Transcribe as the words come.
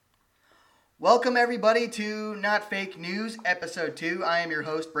Welcome everybody to Not Fake News, episode 2. I am your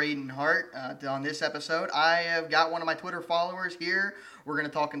host, Braden Hart. On this episode, I have got one of my Twitter followers here. We're going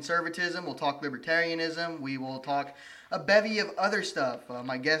to talk conservatism, we'll talk libertarianism, we will talk a bevy of other stuff.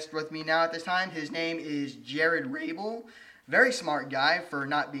 My guest with me now at this time, his name is Jared Rabel. Very smart guy for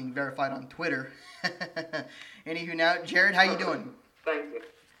not being verified on Twitter. Anywho now, Jared, how you doing? Thank you.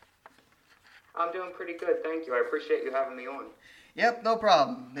 I'm doing pretty good, thank you. I appreciate you having me on. Yep, no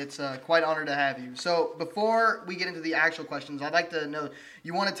problem. It's quite an honor to have you. So before we get into the actual questions, I'd like to know,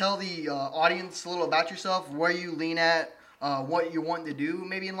 you want to tell the audience a little about yourself, where you lean at, what you want to do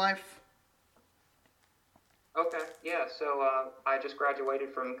maybe in life? Okay, yeah, so I just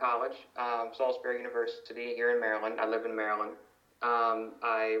graduated from college, Salisbury University here in Maryland. I live in Maryland.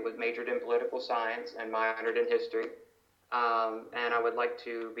 I was majored in political science and minored in history. And I would like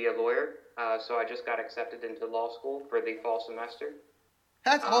to be a lawyer, so I just got accepted into law school for the fall semester.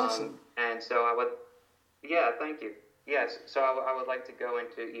 That's awesome. And so thank you. Yes, so I would like to go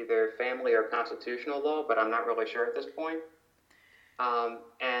into either family or constitutional law, but I'm not really sure at this point.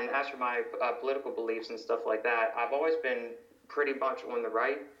 And as for my political beliefs and stuff like that, I've always been pretty much on the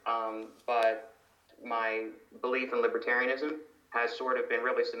right, but my belief in libertarianism has sort of been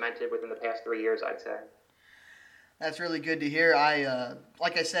really cemented within the past 3 years, I'd say. That's really good to hear.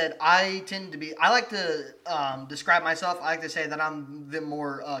 Like I said, I like to describe myself. I like to say that I'm the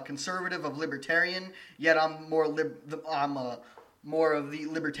more conservative of libertarian, yet I'm more of the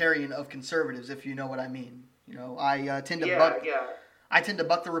libertarian of conservatives, if you know what I mean. You know, I tend to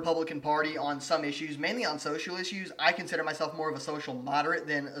buck the Republican Party on some issues, mainly on social issues. I consider myself more of a social moderate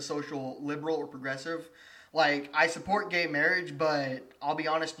than a social liberal or progressive. Like, I support gay marriage, but I'll be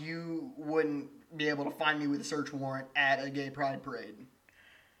honest, you wouldn't be able to find me with a search warrant at a gay pride parade.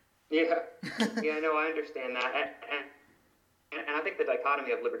 Yeah, no, I understand that. And I think the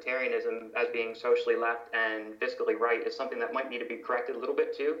dichotomy of libertarianism as being socially left and fiscally right is something that might need to be corrected a little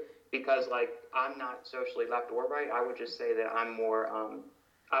bit too, because, like, I'm not socially left or right. I would just say that I'm more,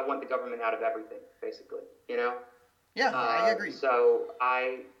 I want the government out of everything, basically, you know? Yeah, I agree. I'm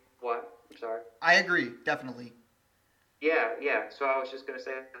sorry? I agree, definitely. Yeah, so I was just going to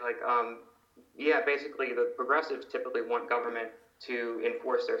say, like, basically the progressives typically want government to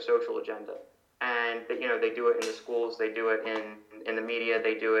enforce their social agenda. And, you know, they do it in the schools, they do it in the media,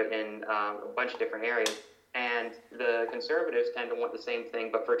 they do it in a bunch of different areas. And the conservatives tend to want the same thing,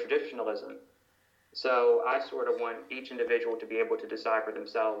 but for traditionalism. So I sort of want each individual to be able to decide for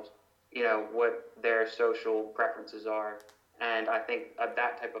themselves, you know, what their social preferences are. And I think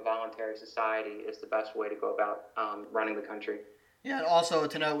that type of voluntary society is the best way to go about running the country. Yeah, and also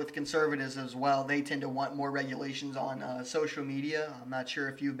to note with conservatives as well, they tend to want more regulations on social media. I'm not sure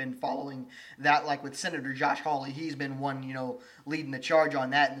if you've been following that, like with Senator Josh Hawley. He's been one, you know, leading the charge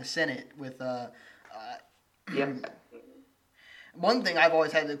on that in the Senate with... Yes. One thing I've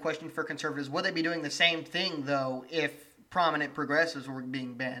always had the question for conservatives, would they be doing the same thing, though, if prominent progressives were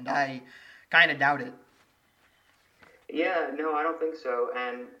being banned? I kind of doubt it. Yeah, no, I don't think so.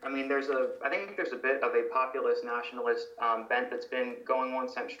 And I mean, I think there's a bit of a populist nationalist bent that's been going on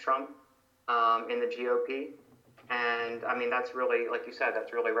since Trump in the GOP. And I mean, that's really, like you said,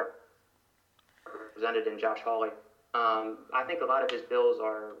 that's really represented in Josh Hawley. I think a lot of his bills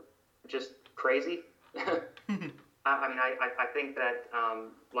are just crazy. I think that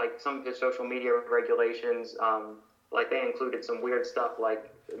like some of his social media regulations, like they included some weird stuff like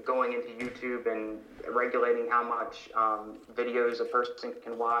going into YouTube and regulating how much videos a person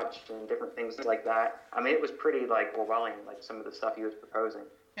can watch and different things like that. I mean, it was pretty like Orwellian, like some of the stuff he was proposing.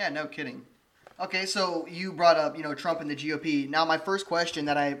 Yeah, no kidding. Okay, so you brought up, you know, Trump and the GOP. Now, my first question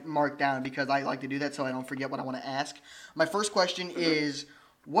that I marked down, because I like to do that so I don't forget what I want to ask. My first question is,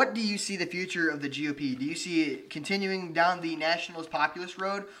 what do you see the future of the GOP? Do you see it continuing down the nationalist populist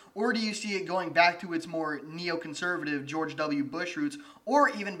road, or do you see it going back to its more neoconservative George W. Bush roots, or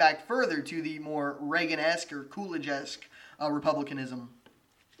even back further to the more Reagan-esque or Coolidge-esque republicanism?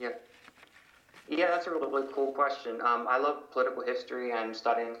 Yeah, that's a really cool question. I love political history and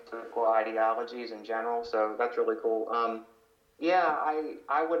studying political ideologies in general, so that's really cool.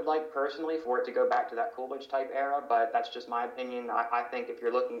 I would like personally for it to go back to that Coolidge type era, but that's just my opinion. I think if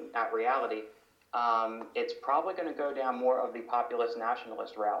you're looking at reality, it's probably going to go down more of the populist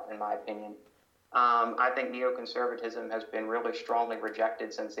nationalist route, in my opinion. I think neoconservatism has been really strongly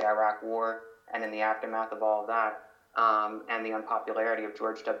rejected since the Iraq War and in the aftermath of all of that, and the unpopularity of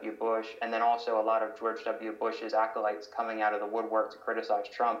George W. Bush, and then also a lot of George W. Bush's acolytes coming out of the woodwork to criticize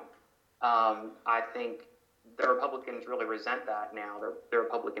Trump. I think the Republicans really resent that now, the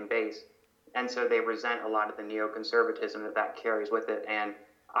Republican base. And so they resent a lot of the neoconservatism that carries with it. And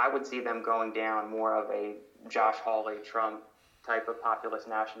I would see them going down more of a Josh Hawley, Trump type of populist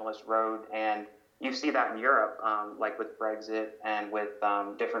nationalist road. And you see that in Europe, like with Brexit and with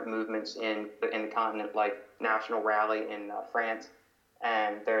different movements in the continent, like National Rally in France.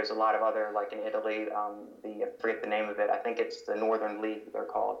 And there's a lot of other, like in Italy, I forget the name of it. I think it's the Northern League, they're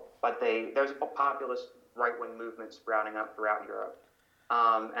called. But there's a populist right-wing movement sprouting up throughout Europe.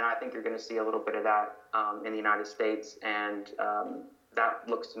 And I think you're going to see a little bit of that in the United States. And that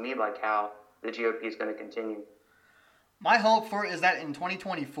looks to me like how the GOP is going to continue. My hope for it is that in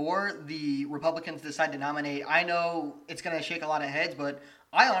 2024, the Republicans decide to nominate. I know it's going to shake a lot of heads, but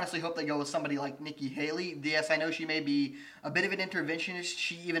I honestly hope they go with somebody like Nikki Haley. Yes, I know she may be a bit of an interventionist.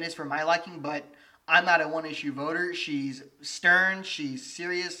 She even is for my liking, but I'm not a one-issue voter. She's stern. She's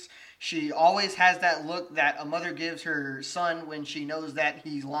serious. She always has that look that a mother gives her son when she knows that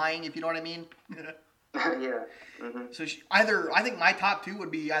he's lying, if you know what I mean. Yeah. Mm-hmm. So I think my top two would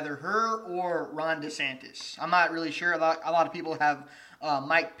be either her or Ron DeSantis. I'm not really sure. A lot of people have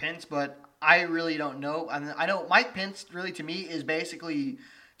Mike Pence, but I really don't know. I know Mike Pence really to me is basically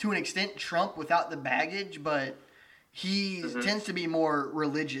to an extent Trump without the baggage, but he tends to be more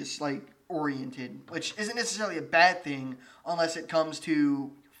religious, like oriented, which isn't necessarily a bad thing unless it comes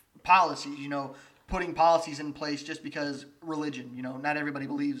to policies. Putting policies in place just because religion. Not everybody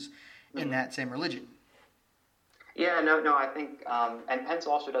believes in that same religion. Yeah, no, I think, and Pence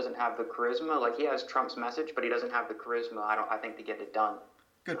also doesn't have the charisma. Like, he has Trump's message, but he doesn't have the charisma, I think, to get it done.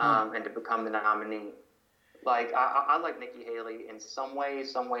 Good point. And to become the nominee. Like, I like Nikki Haley in some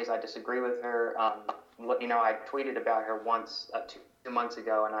ways. Some ways I disagree with her. I tweeted about her once 2 months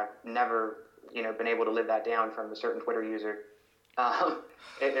ago, and I've never, been able to live that down from a certain Twitter user.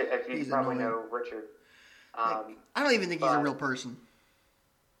 If you probably know Richard. I don't even think he's a real person.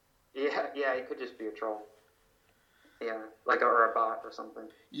 Yeah, he could just be a troll. Yeah, or a bot or something.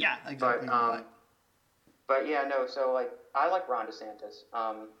 Yeah, exactly. But yeah, no. So I like Ron DeSantis.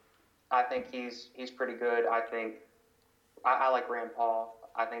 I think he's pretty good. I think I like Rand Paul.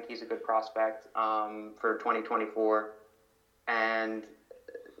 I think he's a good prospect for 2024.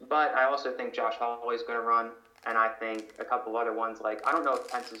 But I also think Josh Hawley's going to run, and I think a couple other ones. I don't know if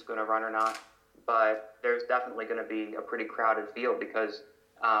Pence is going to run or not, but there's definitely going to be a pretty crowded field because.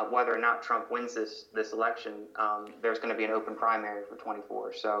 Whether or not Trump wins this election, there's going to be an open primary for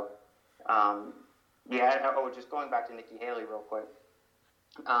 24. So, just going back to Nikki Haley real quick.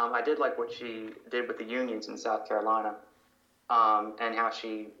 I did like what she did with the unions in South Carolina and how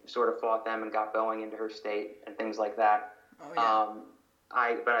she sort of fought them and got Boeing into her state and things like that. Oh,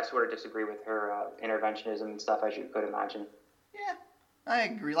 yeah. But I sort of disagree with her interventionism and stuff, as you could imagine. Yeah, I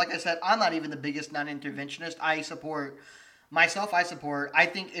agree. Like I said, I'm not even the biggest non-interventionist. I support... I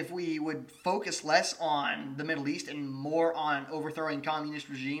think if we would focus less on the Middle East and more on overthrowing communist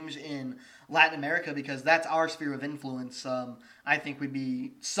regimes in Latin America, because that's our sphere of influence, I think we'd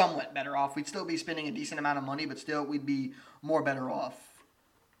be somewhat better off. We'd still be spending a decent amount of money, but still we'd be more better off.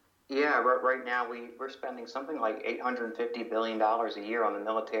 Yeah, right now we're spending something like $850 billion a year on the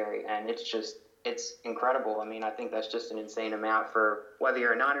military, and it's incredible. I mean, I think that's just an insane amount for whether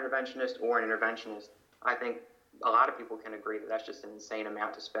you're a non-interventionist or an interventionist. I think a lot of people can agree that that's just an insane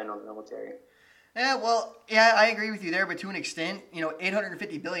amount to spend on the military. Yeah, I agree with you there, but to an extent,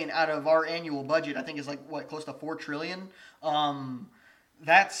 $850 billion out of our annual budget, I think is close to $4 trillion.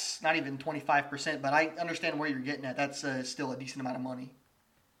 That's not even 25%, but I understand where you're getting at. That's still a decent amount of money.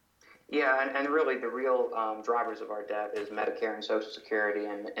 Yeah, and really the real drivers of our debt is Medicare and Social Security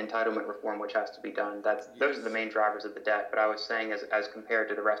and entitlement reform, which has to be done. Those are the main drivers of the debt. But I was saying as compared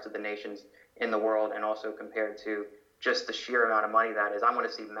to the rest of the nations in the world and also compared to just the sheer amount of money that is, I want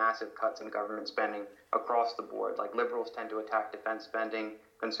to see massive cuts in government spending across the board. Like liberals tend to attack defense spending,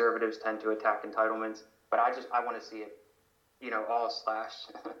 conservatives tend to attack entitlements, but I want to see it, all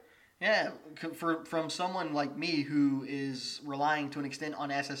slashed. Yeah, from someone like me who is relying to an extent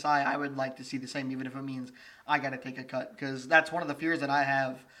on SSI, I would like to see the same, even if it means I got to take a cut, because that's one of the fears that I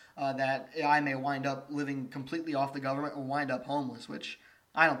have, that I may wind up living completely off the government or wind up homeless, which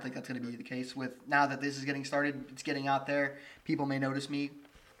I don't think that's going to be the case. With now that this is getting started, it's getting out there, people may notice me.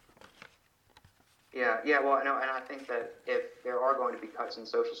 Yeah, well, no, and I think that if there are going to be cuts in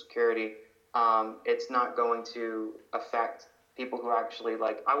Social Security, it's not going to affect people who actually,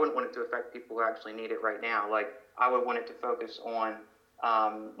 I wouldn't want it to affect people who actually need it right now. I would want it to focus on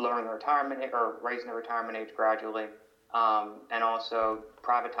lowering the retirement or raising the retirement age gradually, and also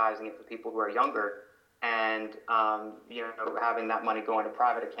privatizing it for people who are younger, and having that money go into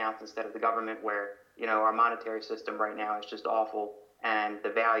private accounts instead of the government, where our monetary system right now is just awful, and the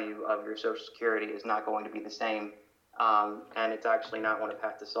value of your Social Security is not going to be the same and it's actually not on a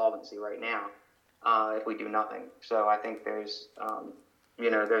path to solvency right now if we do nothing. So I think there's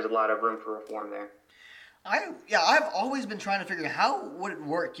a lot of room for reform there. I've always been trying to figure out how would it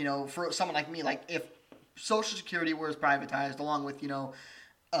work, for someone like me, like if Social Security was privatized along with,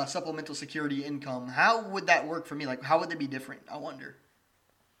 supplemental security income, how would that work for me? Like, how would they be different? I wonder.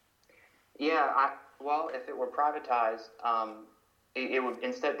 Yeah, well, if it were privatized, it would,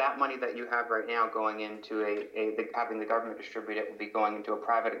 instead that money that you have right now going into having the government distribute it would be going into a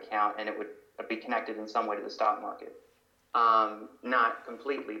private account, and it would be connected in some way to the stock market. Not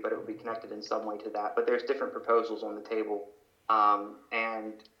completely, but it would be connected in some way to that. But there's different proposals on the table,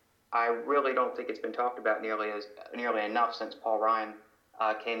 and I really don't think it's been talked about nearly enough since Paul Ryan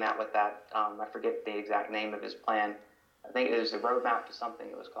came out with that. I forget the exact name of his plan. I think it was the roadmap to something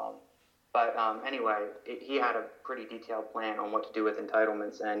it was called. But anyway, he had a pretty detailed plan on what to do with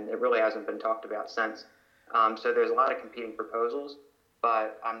entitlements, and it really hasn't been talked about since. So there's a lot of competing proposals,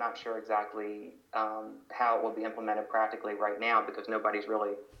 but I'm not sure exactly how it will be implemented practically right now because nobody's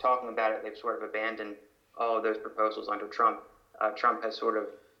really talking about it. They've sort of abandoned all of those proposals under Trump. Trump has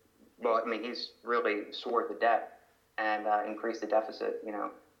he's really soared the debt and increased the deficit,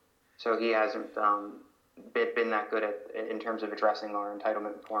 So he hasn't been that good in terms of addressing our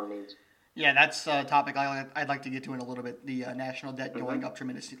entitlement reform needs. Yeah, that's a topic I'd like to get to in a little bit, the national debt going up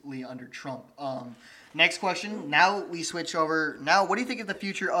tremendously under Trump. Next question. Now we switch over. Now, what do you think of the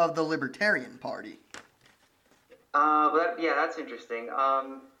future of the Libertarian Party? That's interesting.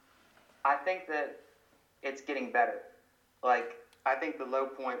 I think that it's getting better. I think the low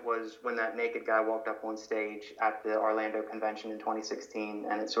point was when that naked guy walked up on stage at the Orlando convention in 2016,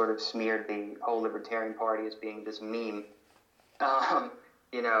 and it sort of smeared the whole Libertarian Party as being this meme.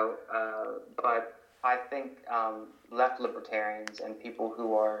 But I think left libertarians and people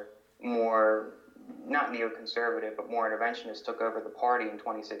who are more, not neoconservative, but more interventionist took over the party in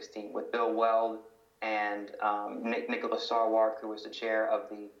 2016 with Bill Weld and Nicholas Sarwark, who was the chair of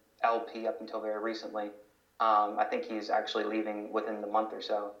the LP up until very recently. I think he's actually leaving within the month or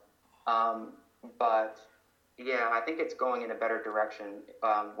so. But yeah, I think it's going in a better direction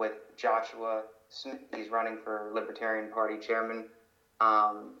with Joshua Smith. He's running for Libertarian Party chairman.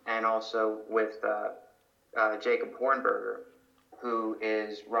 And also with Jacob Hornberger, who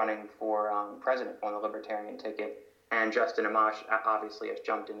is running for president on the Libertarian ticket, and Justin Amash obviously has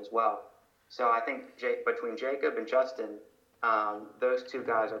jumped in as well. So I think between Jacob and Justin, those two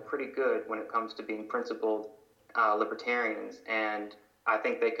guys are pretty good when it comes to being principled libertarians, and I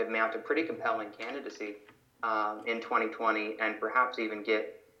think they could mount a pretty compelling candidacy in 2020 and perhaps even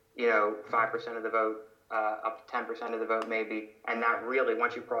get 5% of the vote. Up to 10% of the vote maybe, and that really,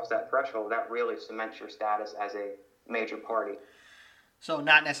 once you cross that threshold, that really cements your status as a major party. So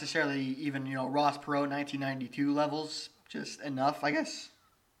not necessarily even, Ross Perot 1992 levels, just enough, I guess?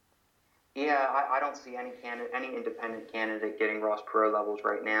 Yeah, I don't see any independent candidate getting Ross Perot levels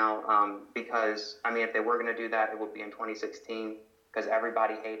right now because, if they were going to do that, it would be in 2016 because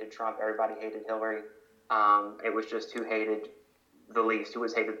everybody hated Trump, everybody hated Hillary. It was just who was hated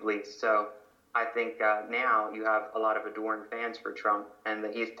the least. So I think now you have a lot of adoring fans for Trump, and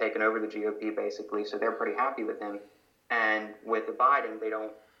that he's taken over the GOP basically, so they're pretty happy with him. And with Biden,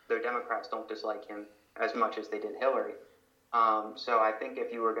 the Democrats don't dislike him as much as they did Hillary. So I think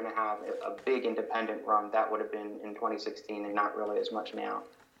if you were going to have a big independent run, that would have been in 2016, and not really as much now.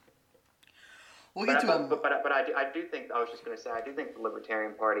 But I do think, I was just going to say, I do think the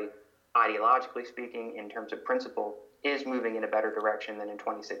Libertarian Party, ideologically speaking, in terms of principle, is moving in a better direction than in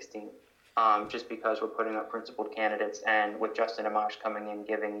 2016. Just because we're putting up principled candidates, and with Justin Amash coming in,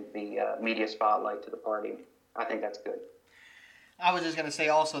 giving the media spotlight to the party, I think that's good. I was just going to say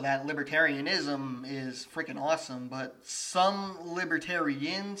also that libertarianism is freaking awesome, but some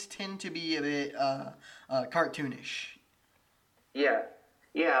libertarians tend to be a bit cartoonish. Yeah,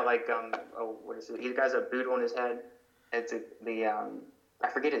 what is it? He has a boot on his head. It's I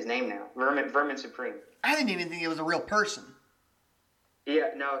forget his name now. Vermin Supreme. I didn't even think it was a real person. Yeah,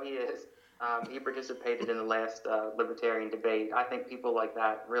 no, he is. He participated in the last libertarian debate. I think people like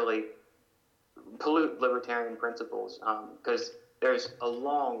that really pollute libertarian principles because there's a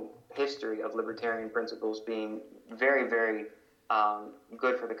long history of libertarian principles being very, very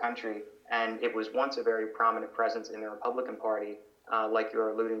good for the country, and it was once a very prominent presence in the Republican Party, like you were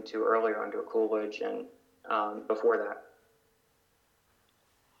alluding to earlier under Coolidge and before that.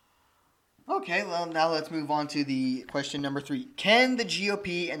 Okay, well, now let's move on to the question number 3. Can the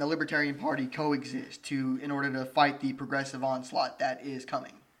GOP and the Libertarian Party coexist in order to fight the progressive onslaught that is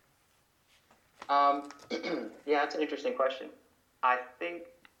coming? Yeah, that's an interesting question. I think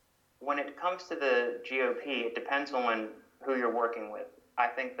when it comes to the GOP, it depends on who you're working with. I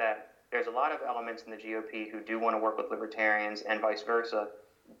think that there's a lot of elements in the GOP who do want to work with libertarians and vice versa,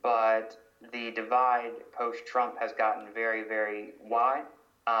 but the divide post-Trump has gotten very, very wide,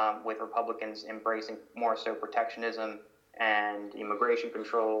 with Republicans embracing more so protectionism and immigration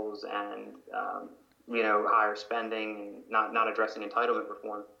controls and higher spending and not addressing entitlement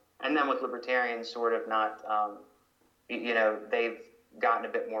reform, and then with libertarians sort of not they've gotten a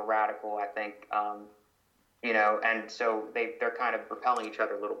bit more radical, I think, and so they're kind of repelling each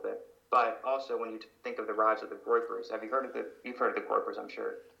other a little bit. But also, when you think of the rise of the Groypers, you've heard of the Groypers, I'm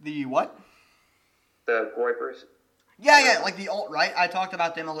sure. The what? The Groypers. Yeah, like the alt-right. I talked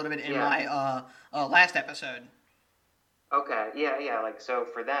about them a little bit in my last episode. Okay, yeah. Like, so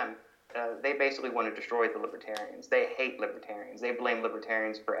for them, they basically want to destroy the libertarians. They hate libertarians. They blame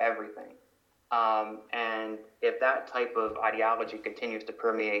libertarians for everything. And if that type of ideology continues to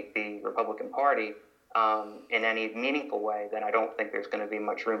permeate the Republican Party in any meaningful way, then I don't think there's going to be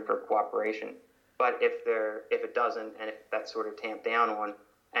much room for cooperation. But if it doesn't, and if that's sort of tamped down on,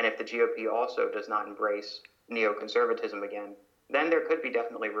 and if the GOP also does not embrace neoconservatism again, then there could be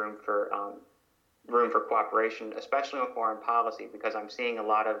definitely room for cooperation, especially on foreign policy, because I'm seeing a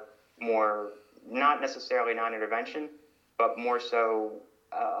lot of more, not necessarily non-intervention, but more so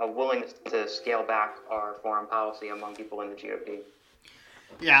a willingness to scale back our foreign policy among people in the GOP.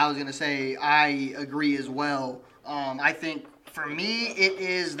 Yeah, I was going to say, I agree as well. I think, for me, it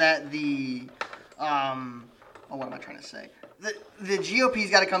is that what am I trying to say? The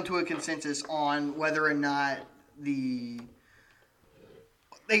GOP's got to come to a consensus on whether or not they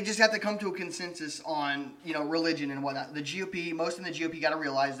just have to come to a consensus on, religion and whatnot. Most in the GOP got to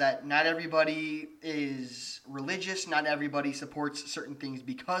realize that not everybody is religious, not everybody supports certain things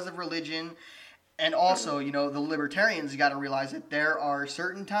because of religion. And also, the libertarians got to realize that there are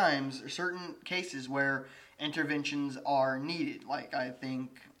certain times or certain cases where interventions are needed. Like, I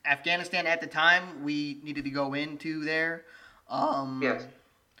think Afghanistan at the time, we needed to go into there. Yes.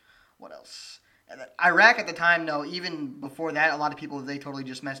 What else? Iraq at the time, no. Even before that, a lot of people, they totally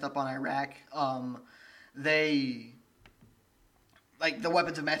just messed up on Iraq. Like the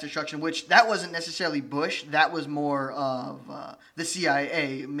weapons of mass destruction, which that wasn't necessarily Bush. That was more of the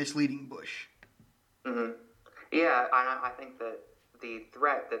CIA misleading Bush. Mm-hmm. Yeah, I think that the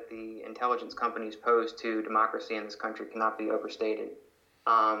threat that the intelligence companies pose to democracy in this country cannot be overstated.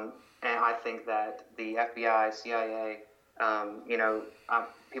 And I think that the FBI, CIA,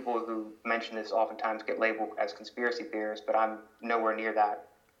 people who mention this oftentimes get labeled as conspiracy theorists, but I'm nowhere near that.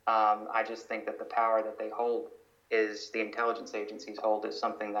 I just think that the power that they hold the intelligence agencies hold is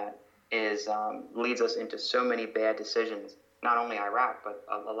something that leads us into so many bad decisions, not only Iraq, but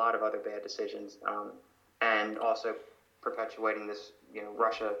a lot of other bad decisions, and also perpetuating this,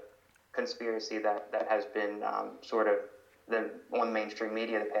 Russia conspiracy that has been sort of on mainstream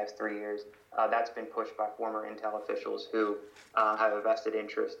media the past 3 years. That's been pushed by former intel officials who have a vested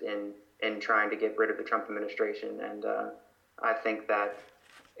interest in trying to get rid of the Trump administration. And I think that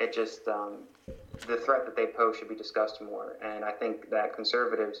it just, the threat that they pose should be discussed more. And I think that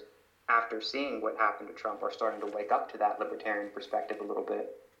conservatives, after seeing what happened to Trump, are starting to wake up to that libertarian perspective a little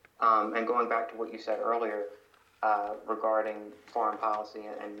bit. And going back to what you said earlier regarding foreign policy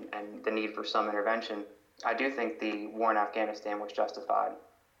and the need for some intervention, I do think the war in Afghanistan was justified.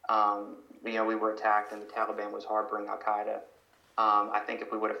 We were attacked and the Taliban was harboring Al-Qaeda. I think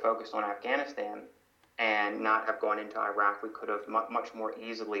if we would have focused on Afghanistan and not have gone into Iraq, we could have much more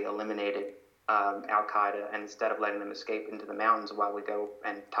easily eliminated Al-Qaeda, and instead of letting them escape into the mountains while we go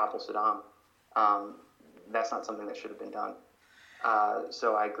and topple Saddam. That's not something that should have been done.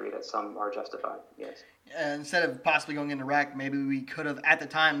 So I agree that some are justified, yes. Instead of possibly going into Iraq, maybe we could have, at the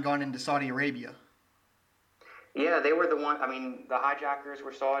time, gone into Saudi Arabia. Yeah, they were the one. I mean, the hijackers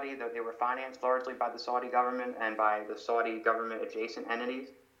were Saudi. They were financed largely by the Saudi government and by the Saudi government adjacent entities.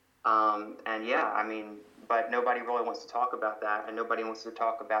 And yeah, I mean, but nobody really wants to talk about that, and nobody wants to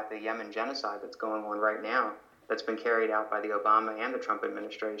talk about the Yemen genocide that's going on right now, that's been carried out by the Obama and the Trump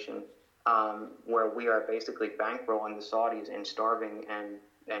administration, where we are basically bankrolling the Saudis and starving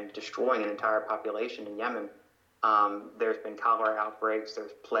and destroying an entire population in Yemen. There's been cholera outbreaks.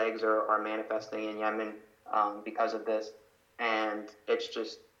 There's plagues are manifesting in Yemen because of this. And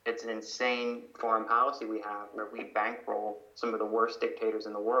it's an insane foreign policy we have where we bankroll some of the worst dictators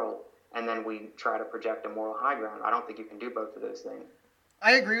in the world, and then we try to project a moral high ground. I don't think you can do both of those things.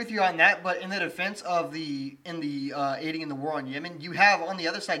 I agree with you on that, but in the defense of aiding in the war on Yemen, you have, on the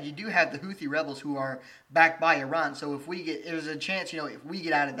other side, you do have the Houthi rebels who are backed by Iran. So there's a chance, if we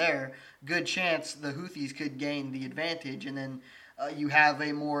get out of there, good chance the Houthis could gain the advantage, and then you have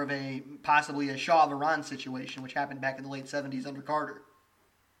a more of a possibly a Shah of Iran situation, which happened back in the late 70s under Carter.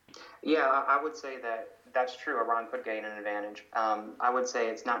 Yeah, I would say that that's true. Iran could gain an advantage. I would say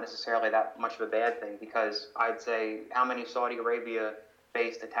it's not necessarily that much of a bad thing because I'd say how many Saudi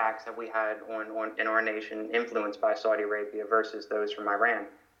Arabia-based attacks have we had on in our nation influenced by Saudi Arabia versus those from Iran?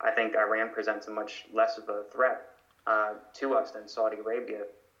 I think Iran presents a much less of a threat to us than Saudi Arabia.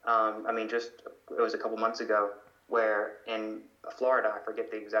 I mean, just it was a couple months ago where in Florida, I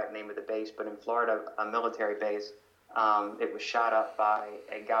forget the exact name of the base, but in Florida, a military base, it was shot up by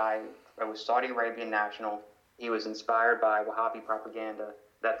a guy that was Saudi Arabian national. He was inspired by Wahhabi propaganda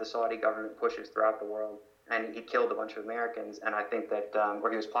that the Saudi government pushes throughout the world, and he killed a bunch of Americans. And I think that, or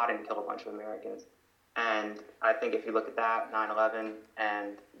he was plotting to kill a bunch of Americans. And I think if you look at that, 9/11,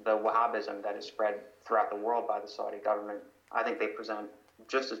 and the Wahhabism that is spread throughout the world by the Saudi government, I think they present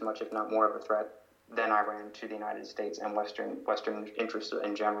just as much, if not more, of a threat than Iran to the United States and Western interests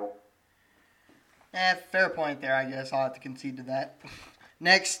in general. Fair point there, I guess. I'll have to concede to that.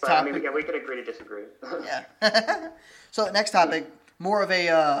 Next But, topic. I mean, we could agree to disagree. Yeah. So next topic, more of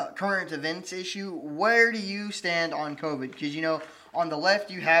a current events issue. Where do you stand on COVID? Because, you know, on the left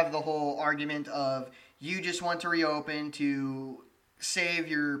you have the whole argument of you just want to reopen to save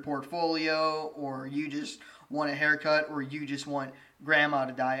your portfolio, or you just want a haircut, or you just want grandma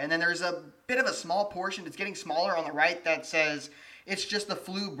to die. And then there's a bit of a small portion that's getting smaller on the right that says it's just the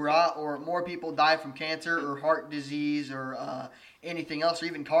flu brought, or more people die from cancer or heart disease or anything else, or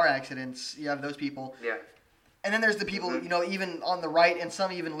even car accidents. You have those people. Yeah. And then there's the people, you know, even on the right, and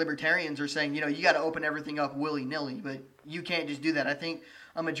some even libertarians are saying, you know, you got to open everything up willy-nilly, but you can't just do that. I think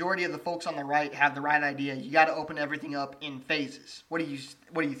a majority of the folks on the right have the right idea. You got to open everything up in phases. What do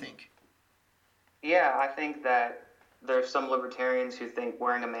you think? Yeah, I think that there's some libertarians who think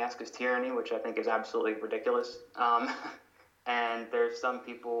wearing a mask is tyranny, which I think is absolutely ridiculous. And there's some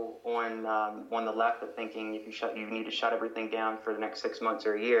people on the left that thinking you need to shut everything down for the next 6 months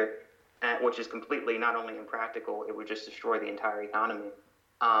or a year, which is completely not only impractical, it would just destroy the entire economy.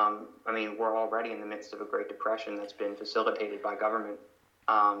 I mean, we're already in the midst of a Great Depression that's been facilitated by government.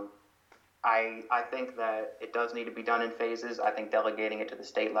 I think that it does need to be done in phases. I think delegating it to the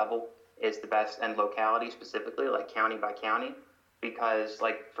state level is the best, and locality specifically, like county by county, because,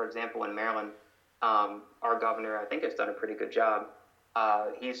 like, for example, in Maryland, our governor, I think, has done a pretty good job.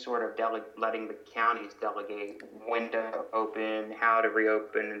 He's sort of letting the counties delegate when to open, how to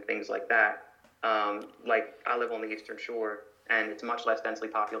reopen, and things like that. Like, I live on the Eastern Shore, and it's much less densely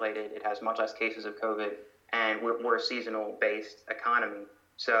populated. It has much less cases of COVID, and we're a seasonal-based economy.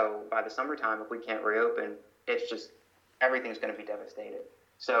 So by the summertime, if we can't reopen, it's just everything's going to be devastated.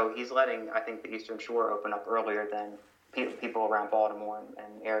 So he's letting, I think, the Eastern Shore open up earlier than people around Baltimore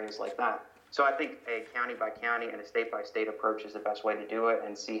and areas like that. So I think a county by county and a state by state approach is the best way to do it,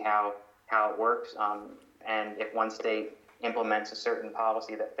 and see how it works. And if one state implements a certain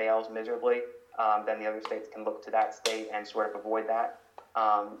policy that fails miserably, then the other states can look to that state and sort of avoid that.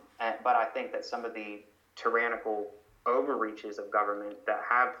 But I think that some of the tyrannical overreaches of government that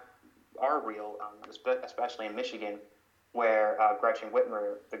are real, especially in Michigan, where Gretchen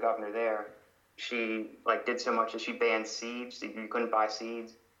Whitmer, the governor there, she did so much that she banned seeds. You couldn't buy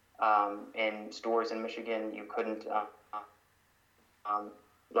seeds in stores in Michigan. You couldn't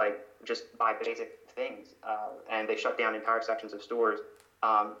just buy basic things, and they shut down entire sections of stores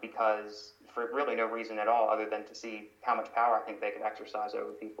because for really no reason at all, other than to see how much power I think they could exercise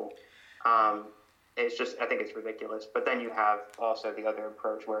over people. It's just, I think it's ridiculous. But then you have also the other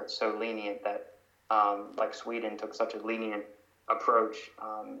approach where it's so lenient that, like Sweden took such a lenient approach,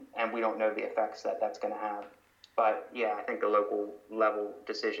 and we don't know the effects that that's going to have. But yeah, I think the local level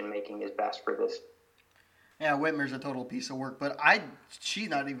decision making is best for this. Yeah, Whitmer's a total piece of work, but she's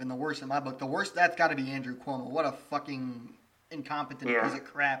not even the worst in my book. The worst, that's got to be Andrew Cuomo. What a fucking incompetent piece of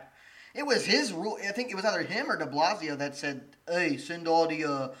crap. It was his rule. I think it was either him or de Blasio that said, "Hey, send all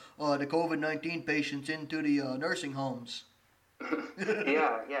the COVID-19 patients into the nursing homes."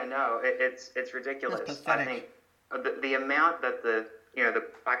 It's ridiculous. That's pathetic. I think the amount that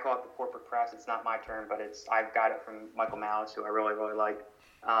I call it the corporate press. It's not my term, but I've got it from Michael Malice, who I really, really like.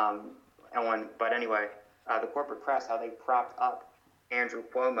 But anyway, the corporate press, how they propped up Andrew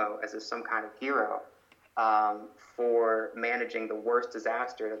Cuomo as some kind of hero for managing the worst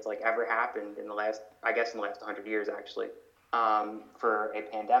disaster that's ever happened in the last 100 years, actually, for a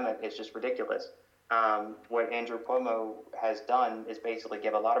pandemic is just ridiculous. What Andrew Cuomo has done is basically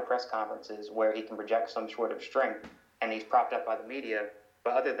give a lot of press conferences where he can project some sort of strength, and he's propped up by the media.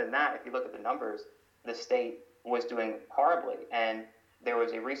 But other than that, if you look at the numbers, the state was doing horribly. And there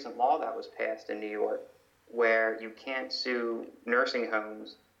was a recent law that was passed in New York where you can't sue nursing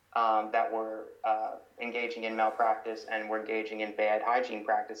homes that were engaging in malpractice and were engaging in bad hygiene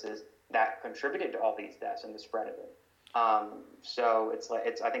practices that contributed to all these deaths and the spread of it. So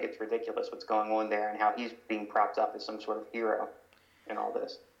I think it's ridiculous what's going on there and how he's being propped up as some sort of hero in all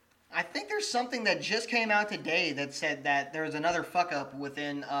this. I think there's something that just came out today that said that there was another fuck up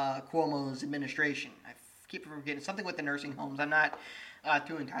within Cuomo's administration. I keep forgetting something with the nursing homes. I'm not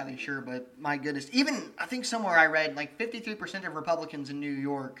too entirely sure, but my goodness. Even, I think somewhere I read, like 53% of Republicans in New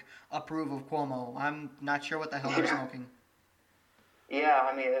York approve of Cuomo. I'm not sure what the hell they're smoking. Yeah,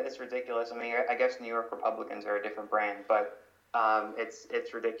 I mean, it's ridiculous. I mean, I guess New York Republicans are a different brand, but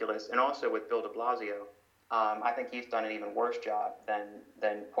it's ridiculous. And also with Bill de Blasio, I think he's done an even worse job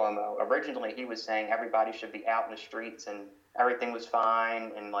than Cuomo. Originally, he was saying everybody should be out in the streets and everything was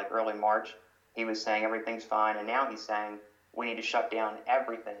fine in like early March. He was saying everything's fine, and now he's saying we need to shut down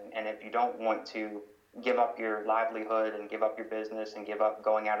everything. And if you don't want to give up your livelihood and give up your business and give up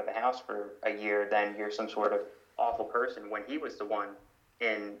going out of the house for a year, then you're some sort of awful person, when he was the one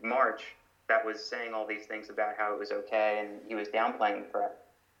in March that was saying all these things about how it was okay and he was downplaying the threat.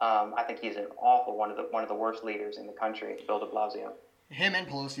 I think he's an awful one of the worst leaders in the country, Bill de Blasio. Him and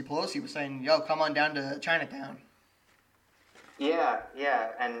Pelosi. Pelosi was saying, "Yo, come on down to Chinatown." Yeah,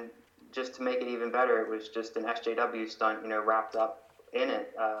 and just to make it even better, it was just an SJW stunt, wrapped up in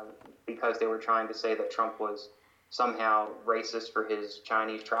it because they were trying to say that Trump was somehow racist for his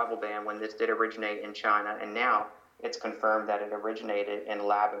Chinese travel ban when this did originate in China, and now it's confirmed that it originated in a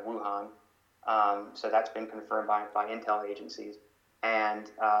lab in Wuhan. So that's been confirmed by intel agencies,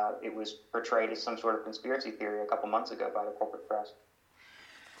 and it was portrayed as some sort of conspiracy theory a couple months ago by the corporate press.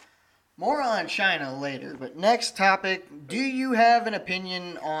 More on China later, but next topic, do you have an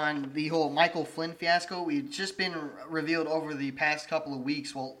opinion on the whole Michael Flynn fiasco? It's just been revealed over the past couple of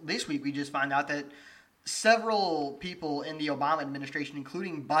weeks. Well, this week we just found out that several people in the Obama administration,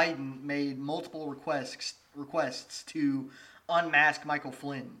 including Biden, made multiple requests to unmask Michael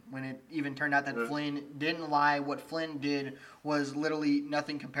Flynn, when it even turned out that Flynn didn't lie. What Flynn did was literally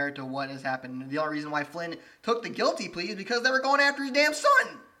nothing compared to what has happened. The only reason why Flynn took the guilty plea is because they were going after his damn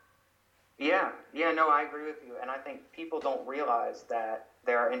son. Yeah, no, I agree with you. And I think people don't realize that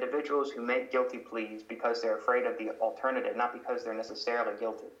there are individuals who make guilty pleas because they're afraid of the alternative, not because they're necessarily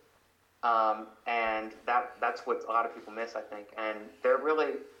guilty. And that's what a lot of people miss, I think. And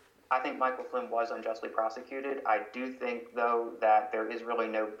I think Michael Flynn was unjustly prosecuted. I do think, though, that there is really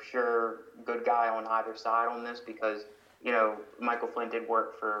no pure good guy on either side on this because, Michael Flynn did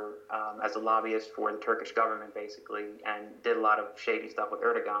work for as a lobbyist for the Turkish government, basically, and did a lot of shady stuff with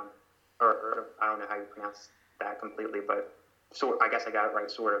Erdogan. Or I don't know how you pronounce that completely, but I guess I got it right,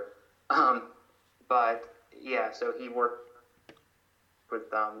 sort of. But yeah, so he worked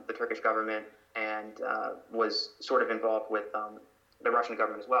with the Turkish government and was sort of involved with the Russian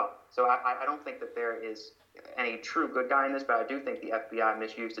government as well. So I don't think that there is any true good guy in this, but I do think the FBI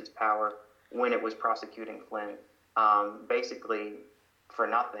misused its power when it was prosecuting Flynn, basically for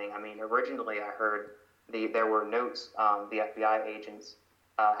nothing. I mean, originally I heard there were notes the FBI agents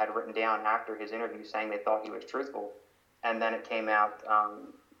had written down after his interview saying they thought he was truthful, and then it came out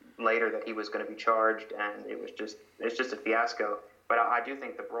later that he was going to be charged, and it's just a fiasco. But I do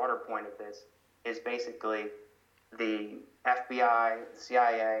think the broader point of this is basically the FBI, the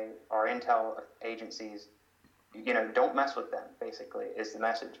CIA, our intel agencies, don't mess with them, basically, is the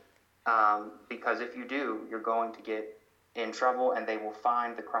message. Because if you do, you're going to get in trouble and they will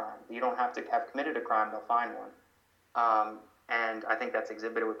find the crime. You don't have to have committed a crime, they'll find one. And I think that's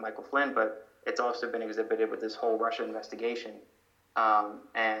exhibited with Michael Flynn, but it's also been exhibited with this whole Russia investigation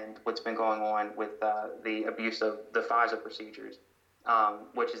and what's been going on with the abuse of the FISA procedures,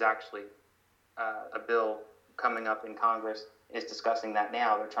 which is actually a bill coming up in Congress is discussing that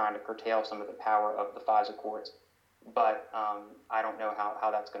now. They're trying to curtail some of the power of the FISA courts, but I don't know how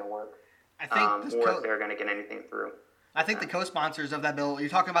that's going to work, I think or if they're going to get anything through. I think the co-sponsors of that bill, you're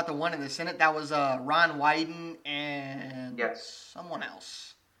talking about the one in the Senate, that was Ron Wyden and someone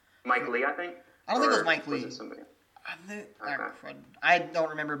else. Mike Lee, I think? I don't think it was Mike Lee. Was it somebody? I don't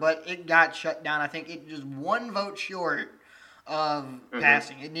remember, but it got shut down. I think it just one vote short of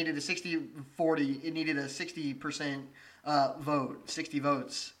passing. It needed a 60-40. It needed a 60% vote, 60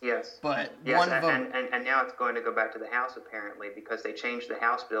 votes. Yes. But one vote. And now it's going to go back to the House, apparently, because they changed the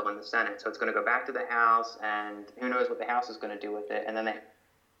House bill in the Senate. So it's going to go back to the House, and who knows what the House is going to do with it. And then they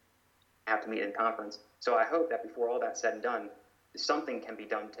have to meet in conference. So I hope that before all that's said and done, something can be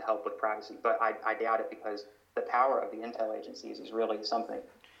done to help with privacy. But I doubt it because the power of the intel agencies is really something.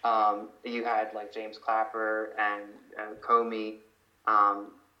 You had like James Clapper and Comey.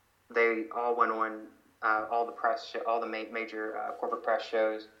 They all went on all the press, all the major corporate press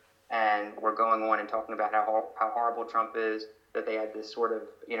shows, and were going on and talking about how horrible Trump is, that they had this sort of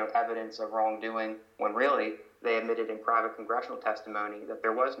evidence of wrongdoing, when really they admitted in private congressional testimony that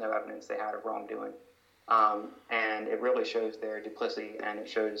there was no evidence they had of wrongdoing. And it really shows their duplicity, and it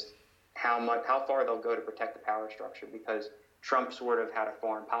shows how far they'll go to protect the power structure, because Trump sort of had a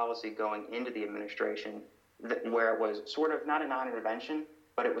foreign policy going into the administration where it was sort of not a non-intervention,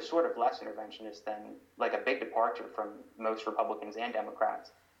 but it was sort of less interventionist than, like, a big departure from most Republicans and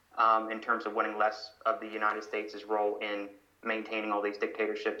Democrats in terms of winning less of the United States' role in maintaining all these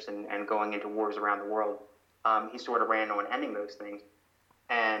dictatorships and going into wars around the world. He sort of ran on ending those things.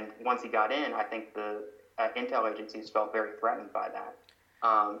 And once he got in, I think the intel agencies felt very threatened by that.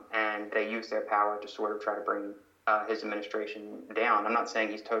 And they used their power to sort of try to bring his administration down. I'm not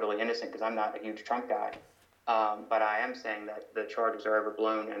saying he's totally innocent, because I'm not a huge Trump guy. But I am saying that the charges are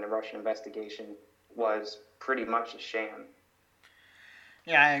overblown and the Russian investigation was pretty much a sham.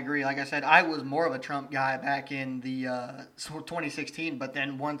 Yeah, I agree. Like I said, I was more of a Trump guy back in the 2016, but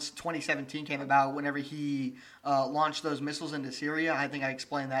then once 2017 came about, whenever he launched those missiles into Syria, I think I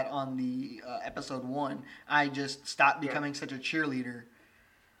explained that on the episode 1, I just stopped becoming such a cheerleader.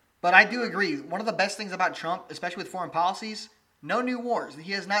 But I do agree. One of the best things about Trump, especially with foreign policies, no new wars.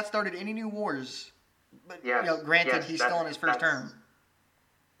 He has not started any new wars. But granted, he's still in his first term.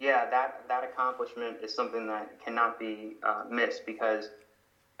 Yeah, that accomplishment is something that cannot be missed, because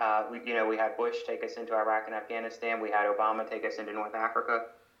we had Bush take us into Iraq and Afghanistan. We had Obama take us into North Africa.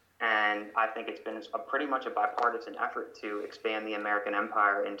 And I think it's been pretty much a bipartisan effort to expand the American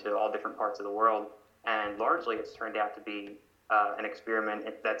empire into all different parts of the world. And largely it's turned out to be an experiment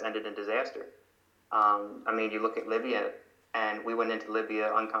that's ended in disaster. You look at Libya, and we went into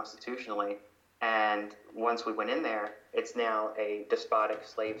Libya unconstitutionally. And once we went in there, it's now a despotic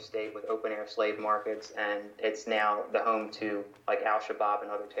slave state with open-air slave markets, and it's now the home to, like, Al-Shabaab and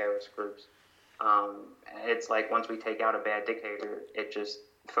other terrorist groups. It's like once we take out a bad dictator, it just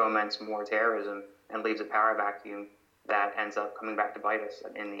foments more terrorism and leaves a power vacuum that ends up coming back to bite us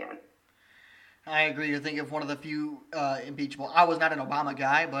in the end. I agree. I think of one of the few impeachable. I was not an Obama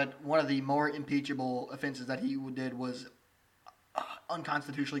guy, but one of the more impeachable offenses that he did was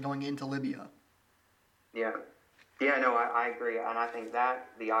unconstitutionally going into Libya. I agree, and I think that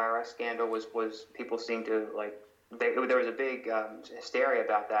the IRS scandal was people seemed to there was a big hysteria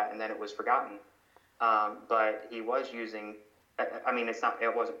about that, and then it was forgotten. But he was using.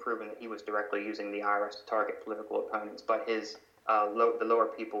 It wasn't proven that he was directly using the IRS to target political opponents, but his the lower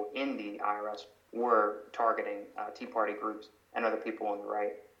people in the IRS were targeting Tea Party groups and other people on the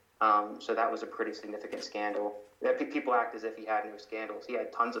right. So that was a pretty significant scandal. People act as if he had no scandals. He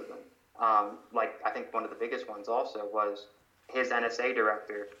had tons of them. I think one of the biggest ones also was his NSA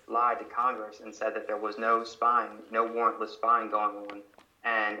director lied to Congress and said that there was no spying, no warrantless spying going on.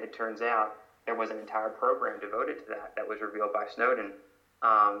 And it turns out there was an entire program devoted to that was revealed by Snowden.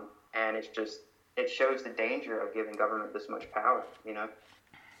 And it shows the danger of giving government this much power,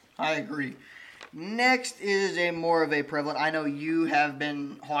 I agree. Next is more of a prevalent. I know you have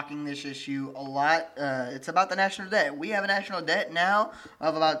been hawking this issue a lot. It's about the national debt. We have a national debt now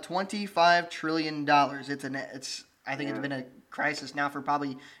of about $25 trillion. I think it's been a crisis now for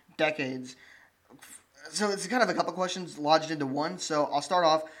probably decades. So it's kind of a couple questions lodged into one. So I'll start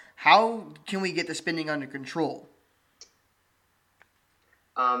off. How can we get the spending under control?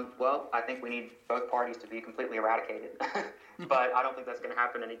 I think we need both parties to be completely eradicated, but I don't think that's going to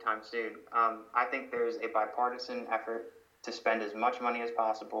happen anytime soon. I think there's a bipartisan effort to spend as much money as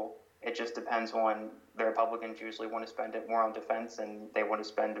possible. It just depends on the Republicans usually want to spend it more on defense, and they want to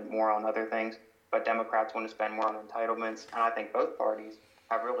spend it more on other things, but Democrats want to spend more on entitlements, and I think both parties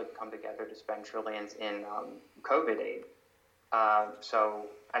have really come together to spend trillions in COVID aid.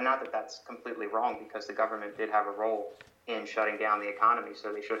 And not that that's completely wrong, because the government did have a role in shutting down the economy,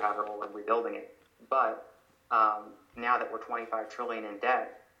 so they should have a role in rebuilding it. But now that we're $25 trillion in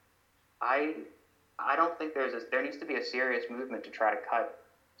debt, I don't think there needs to be a serious movement to try to cut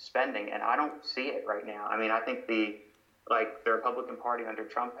spending, and I don't see it right now. I think the Republican Party under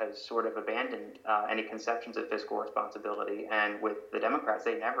Trump has sort of abandoned any conceptions of fiscal responsibility, and with the Democrats,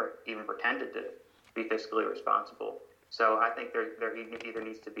 they never even pretended to be fiscally responsible. So I think there either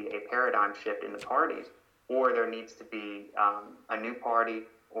needs to be a paradigm shift in the parties, or there needs to be a new party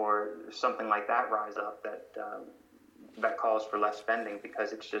or something like that rise up that calls for less spending,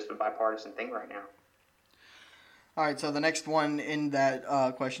 because it's just a bipartisan thing right now. All right, so the next one in that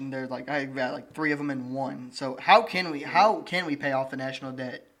question, there's I got three of them in one. So how can we pay off the national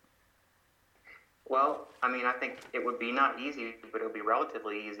debt? Well, I mean, I think it would be not easy, but it would be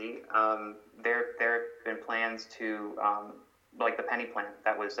relatively easy. There have been plans to, like the penny plan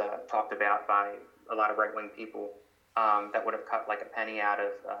that was talked about by a lot of right wing people, that would have cut like a penny out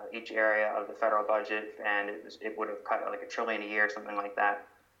of each area of the federal budget, and it would have cut like $1 trillion a year, something like that.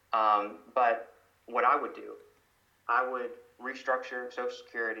 But what I would do, I would restructure Social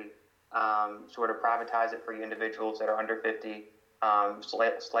Security, sort of privatize it for individuals that are under 50,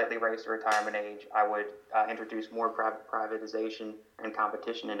 slightly raise the retirement age. I would introduce more privatization and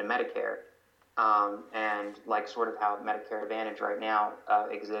competition into Medicare, and like sort of how Medicare Advantage right now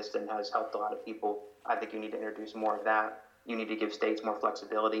exists and has helped a lot of people. I think you need to introduce more of that. You need to give states more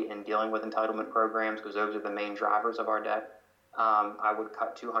flexibility in dealing with entitlement programs because those are the main drivers of our debt. I would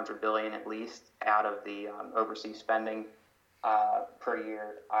cut $200 billion at least out of the overseas spending per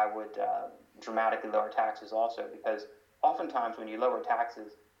year. I would dramatically lower taxes also, because oftentimes when you lower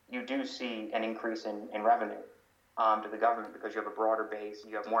taxes, you do see an increase in revenue to the government because you have a broader base,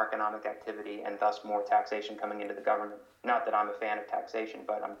 you have more economic activity, and thus more taxation coming into the government. Not that I'm a fan of taxation,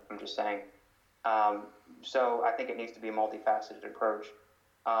 but I'm just saying. So I think it needs to be a multifaceted approach,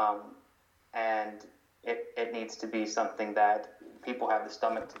 and it needs to be something that people have the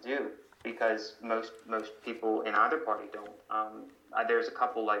stomach to do, because most people in either party don't. There's a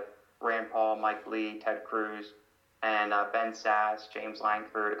couple like Rand Paul, Mike Lee, Ted Cruz, and Ben Sasse, James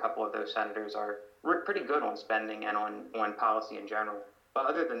Lankford. A couple of those senators are pretty good on spending and on policy in general. But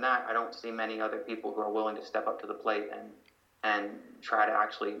other than that, I don't see many other people who are willing to step up to the plate and try to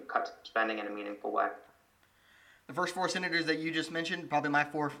actually cut spending in a meaningful way. The first four senators that you just mentioned, probably my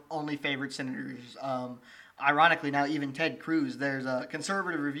four only favorite senators. Ironically, now even Ted Cruz, there's a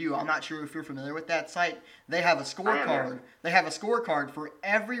Conservative Review. I'm not sure if you're familiar with that site. They have a scorecard. They have a scorecard for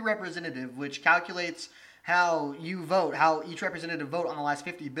every representative, which calculates how you vote, how each representative vote on the last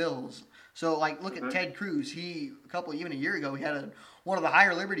 50 bills. So, like, look at Ted Cruz. Even a year ago, he had one of the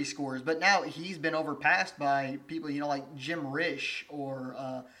higher Liberty scores, but now he's been overpassed by people, like Jim Risch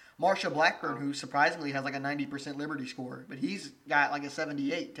or Marsha Blackburn, who surprisingly has like a 90% Liberty score, but he's got like a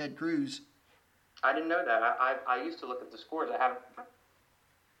 78, Ted Cruz. I didn't know that. I used to look at the scores. I haven't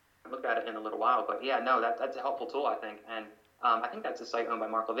looked at it in a little while, but yeah, no, that's a helpful tool, I think. And I think that's a site owned by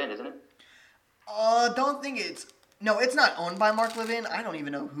Mark Levin, isn't it? Don't think it's... No, it's not owned by Mark Levin. I don't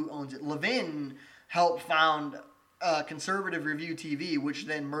even know who owns it. Levin helped found Conservative Review TV, which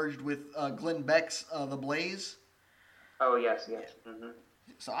then merged with Glenn Beck's The Blaze. Oh, yes. Mm-hmm.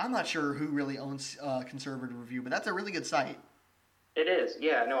 So I'm not sure who really owns Conservative Review, but that's a really good site. It is,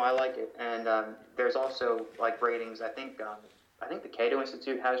 yeah. No, I like it. And there's also like ratings. I think the Cato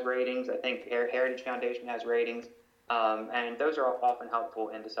Institute has ratings. I think Heritage Foundation has ratings, and those are often helpful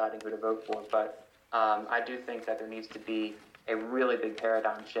in deciding who to vote for. But I do think that there needs to be a really big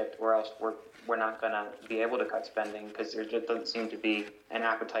paradigm shift, or else we're not going to be able to cut spending, because there just doesn't seem to be an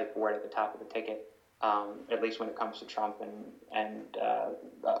appetite for it at the top of the ticket. At least when it comes to Trump and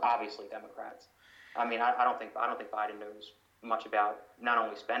obviously Democrats. I mean, I don't think Biden knows much about not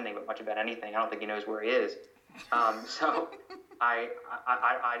only spending but much about anything. I don't think he knows where he is. So I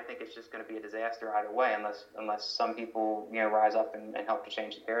think it's just going to be a disaster either way, unless some people rise up and help to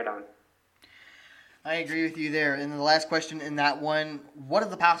change the paradigm. I agree with you there. And the last question in that one: what is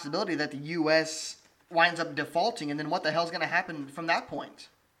the possibility that the U.S. winds up defaulting, and then what the hell's going to happen from that point?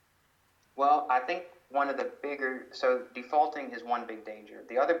 Well, I think so defaulting is one big danger.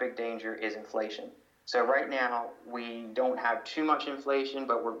 The other big danger is inflation. So right now, we don't have too much inflation,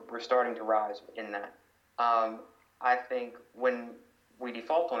 but we're starting to rise in that. I think when we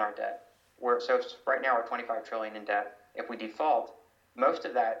default on our debt, right now we're $25 trillion in debt. If we default, most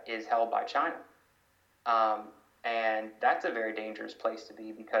of that is held by China. And that's a very dangerous place to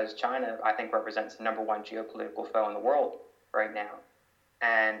be, because China, I think, represents the number one geopolitical foe in the world right now.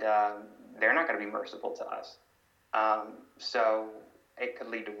 And they're not going to be merciful to us. So it could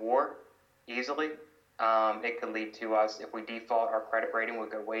lead to war easily. It could lead to us, if we default, our credit rating would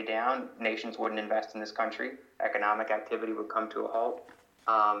go way down. Nations wouldn't invest in this country. Economic activity would come to a halt.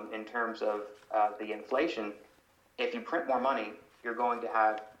 In terms of the inflation, if you print more money, you're going to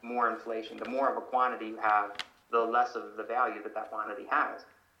have more inflation. The more of a quantity you have, the less of the value that quantity has.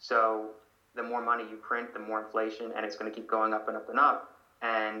 So the more money you print, the more inflation, and it's going to keep going up and up and up.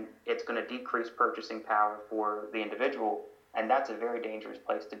 And it's going to decrease purchasing power for the individual. And that's a very dangerous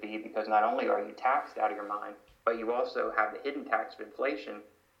place to be, because not only are you taxed out of your mind, but you also have the hidden tax of inflation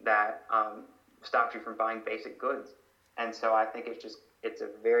that stops you from buying basic goods. And so I think it's a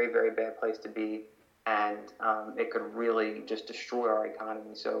very, very bad place to be. And it could really just destroy our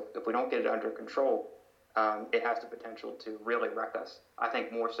economy. So if we don't get it under control, it has the potential to really wreck us. I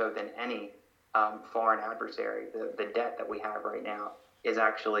think more so than any foreign adversary. The debt that we have right now is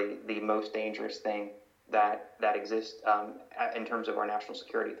actually the most dangerous thing that exists in terms of our national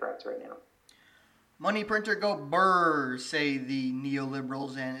security threats right now. Money printer go burr, say the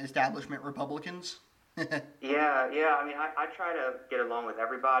neoliberals and establishment Republicans. Yeah. I mean, I try to get along with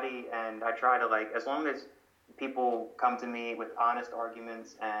everybody, and I try to, like, as long as people come to me with honest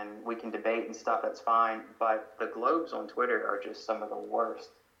arguments and we can debate and stuff, that's fine. But the globes on Twitter are just some of the worst.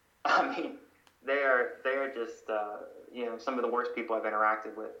 I mean, they are just some of the worst people I've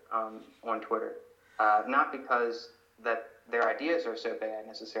interacted with on Twitter. Not because that their ideas are so bad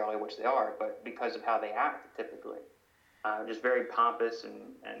necessarily, which they are, but because of how they act typically. Just very pompous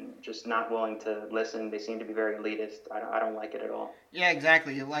and just not willing to listen. They seem to be very elitist. I don't like it at all. Yeah,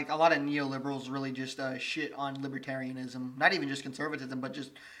 exactly. Like, a lot of neoliberals really just shit on libertarianism. Not even just conservatism, but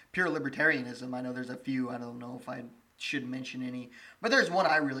just pure libertarianism. I know there's a few. I don't know if I should mention any, but there's one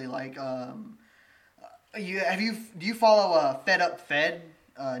I really like. Do you follow Fed Up Fed,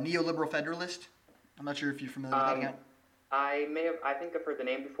 Neoliberal Federalist? I'm not sure if you're familiar with that account. I may have. I think I've heard the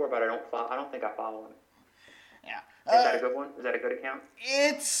name before, but I don't think I follow him. Yeah. Is that a good one? Is that a good account?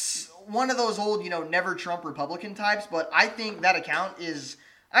 It's one of those old, never Trump Republican types, but I think that account is.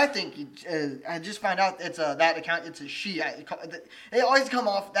 I just found out it's that account. It's a she. That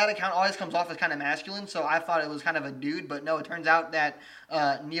account always comes off as kind of masculine, so I thought it was kind of a dude, but no, it turns out that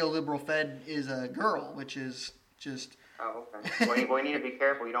neoliberal Fed is a girl, which is just. Oh, okay. Well, you need to be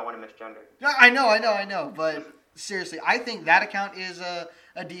careful. You don't want to misgender. I know, but seriously, I think that account is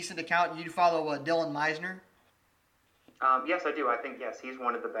a decent account. You follow Dylan Meisner? Yes, I do. I think, yes, he's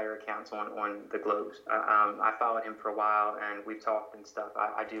one of the better accounts on the Globes. I followed him for a while, and we've talked and stuff.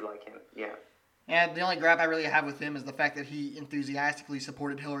 I do like him, yeah. And the only gripe I really have with him is the fact that he enthusiastically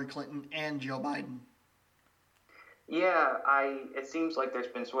supported Hillary Clinton and Joe Biden. Yeah, it seems like there's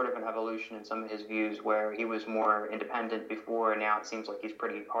been sort of an evolution in some of his views where he was more independent before, and now it seems like he's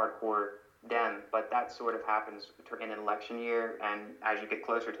pretty hardcore Dem. But that sort of happens in an election year, and as you get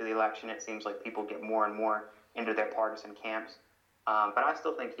closer to the election, it seems like people get more and more into their partisan camps. But I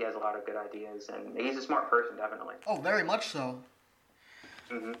still think he has a lot of good ideas, and he's a smart person, definitely. Oh, very much so.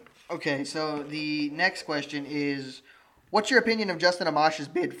 Mm-hmm. Okay, so the next question is, what's your opinion of Justin Amash's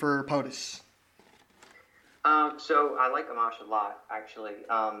bid for POTUS? So I like Amash a lot, actually.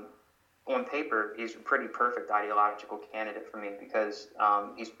 On paper, he's a pretty perfect ideological candidate for me because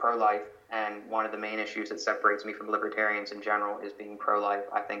he's pro-life, and one of the main issues that separates me from libertarians in general is being pro-life.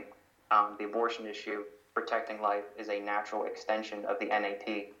 I think the abortion issue, protecting life, is a natural extension of the NAP,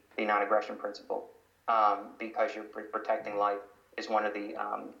 the non-aggression principle, because you're protecting life is one of the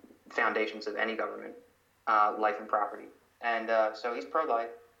foundations of any government, life and property. And so he's pro-life,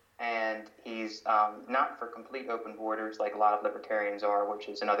 and he's not for complete open borders like a lot of libertarians are, which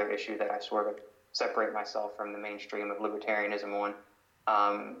is another issue that I sort of separate myself from the mainstream of libertarianism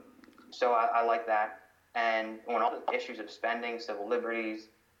on. So I like that. And on all the issues of spending, civil liberties,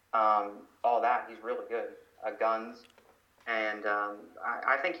 all that, he's really good. Guns. And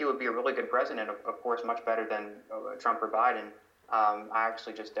I think he would be a really good president, of course, much better than Trump or Biden. I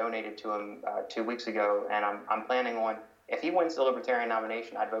actually just donated to him 2 weeks ago, and I'm planning on, if he wins the Libertarian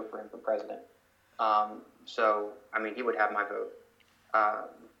nomination, I'd vote for him for president. So, I mean, he would have my vote.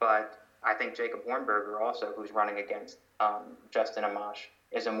 But I think Jacob Hornberger also, who's running against Justin Amash,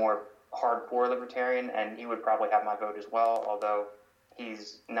 is a more hardcore libertarian, and he would probably have my vote as well, although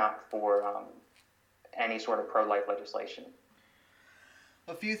he's not for any sort of pro-life legislation.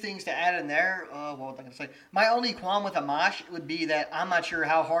 A few things to add in there. What was I going to say? My only qualm with Amash would be that I'm not sure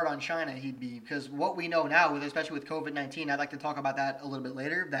how hard on China he'd be, because what we know now, especially with COVID-19, I'd like to talk about that a little bit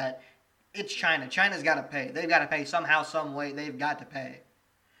later, that it's China. China's got to pay. They've got to pay somehow, some way. They've got to pay.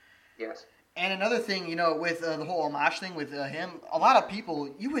 Yes. And another thing, with the whole Amash thing with him, a lot of people,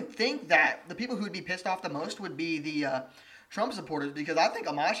 you would think that the people who would be pissed off the most would be the Trump supporters, because I think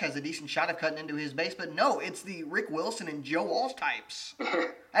Amash has a decent shot of cutting into his base, but no, it's the Rick Wilson and Joe Walsh types.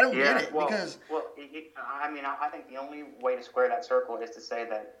 I don't get it, because... I think the only way to square that circle is to say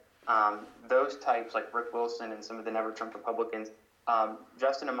that those types, like Rick Wilson and some of the Never Trump Republicans,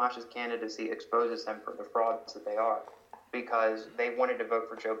 Justin Amash's candidacy exposes them for the frauds that they are, because they wanted to vote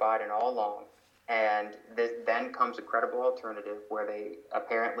for Joe Biden all along, and then comes a credible alternative where they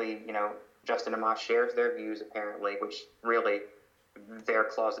apparently, Justin Amash shares their views, apparently, which really, they're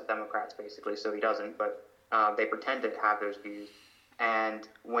closet Democrats, basically, so he doesn't, but they pretend to have those views. And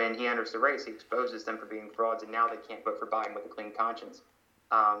when he enters the race, he exposes them for being frauds, and now they can't vote for Biden with a clean conscience.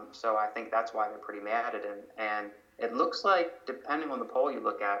 So I think that's why they're pretty mad at him. And it looks like, depending on the poll you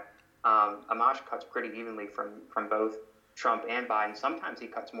look at, Amash cuts pretty evenly from both Trump and Biden. Sometimes he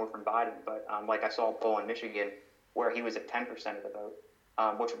cuts more from Biden, but like I saw a poll in Michigan where he was at 10% of the vote,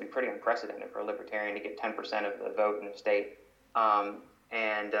 which would be pretty unprecedented for a libertarian to get 10% of the vote in the state.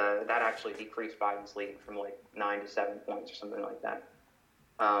 That actually decreased Biden's lead from like 9 to 7 points or something like that.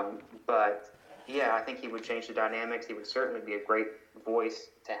 But yeah, I think he would change the dynamics. He would certainly be a great voice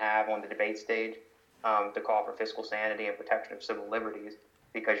to have on the debate stage, to call for fiscal sanity and protection of civil liberties,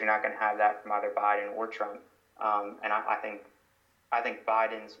 because you're not going to have that from either Biden or Trump. And I think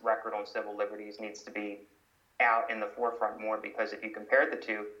Biden's record on civil liberties needs to be out in the forefront more, because if you compare the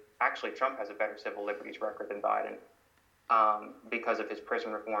two, actually Trump has a better civil liberties record than Biden, because of his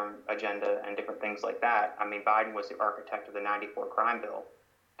prison reform agenda and different things like that. I mean, Biden was the architect of the '94 crime bill,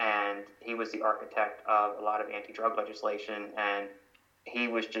 and he was the architect of a lot of anti-drug legislation, and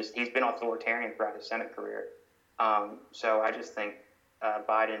he's been authoritarian throughout his Senate career. So I just think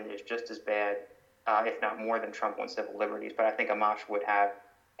Biden is just as bad, if not more than Trump on civil liberties. But I think Amash would have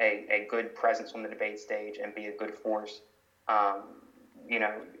a good presence on the debate stage and be a good force,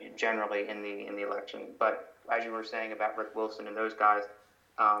 generally in the election. But as you were saying about Rick Wilson and those guys,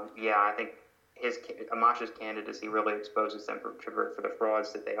 I think Amash's candidacy really exposes them for the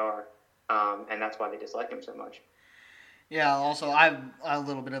frauds that they are, and that's why they dislike him so much. Yeah, also, I've a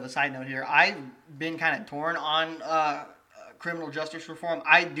little bit of a side note here. I've been kind of torn on criminal justice reform.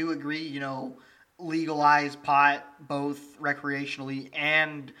 I do agree, legalize pot both recreationally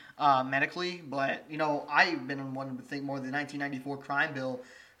and medically, but, I've been one to think more the 1994 crime bill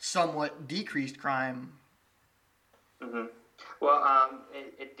somewhat decreased crime. Mm-hmm. Well,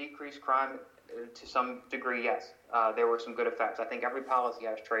 it decreased crime to some degree, yes. There were some good effects. I think every policy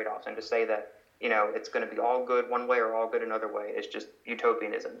has trade-offs, and to say that it's going to be all good one way or all good another way is just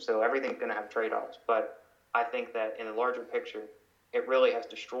utopianism. So everything's going to have trade-offs. But I think that in the larger picture, it really has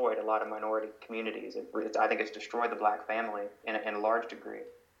destroyed a lot of minority communities. I think it's destroyed the black family in a large degree.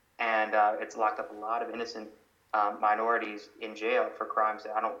 And it's locked up a lot of innocent minorities in jail for crimes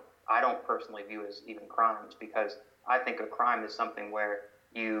that I don't personally view as even crimes, because I think a crime is something where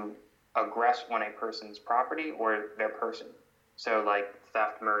you aggress on a person's property or their person. So like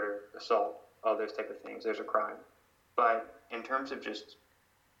theft, murder, assault, all those type of things, there's a crime. But in terms of just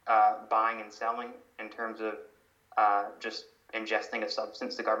buying and selling, in terms of just ingesting a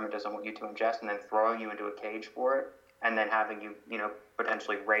substance the government doesn't want you to ingest, and then throwing you into a cage for it, and then having you,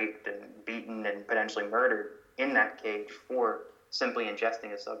 potentially raped and beaten and potentially murdered in that cage for simply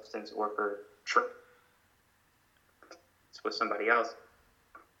ingesting a substance or for with somebody else,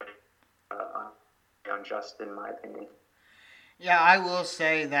 unjust in my opinion. Yeah, I will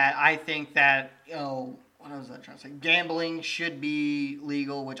say that I think that, what was I trying to say? Gambling should be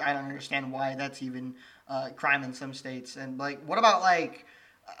legal, which I don't understand why that's even crime in some states. And, what about,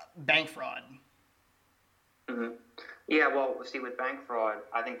 bank fraud? Mm-hmm. Yeah, well, see, with bank fraud,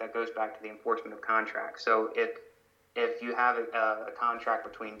 I think that goes back to the enforcement of contracts. So if you have a contract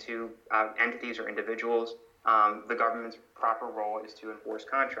between two entities or individuals, the government's proper role is to enforce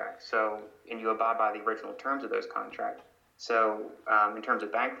contracts. And you abide by the original terms of those contracts. So in terms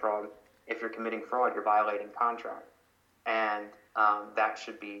of bank fraud, if you're committing fraud, you're violating contract. And that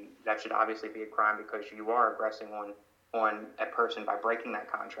should obviously be a crime, because you are aggressing on a person by breaking that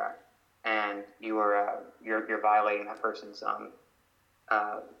contract, and you're violating that person's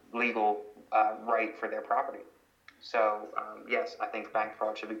legal right for their property. So yes, I think bank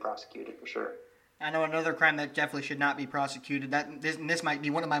fraud should be prosecuted for sure. I know another crime that definitely should not be prosecuted. This might be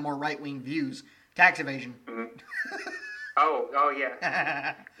one of my more right-wing views: tax evasion. Mm-hmm. Oh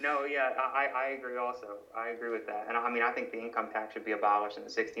yeah. No, yeah, I agree also. I agree with that. And I think the income tax should be abolished and the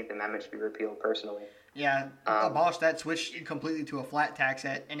 16th Amendment should be repealed personally. Yeah, abolish that, switch completely to a flat tax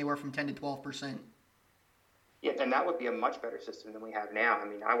at anywhere from 10 to 12%. Yeah, and that would be a much better system than we have now.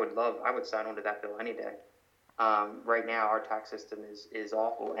 I would sign on to that bill any day. Right now, our tax system is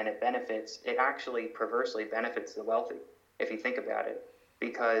awful, and it actually perversely benefits the wealthy, if you think about it,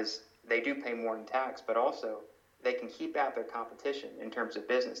 because they do pay more in tax, but also they can keep out their competition in terms of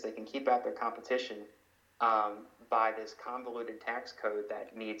business. They can keep out their competition by this convoluted tax code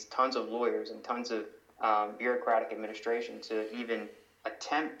that needs tons of lawyers and tons of bureaucratic administration to even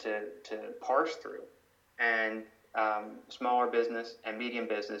attempt to parse through. And smaller business and medium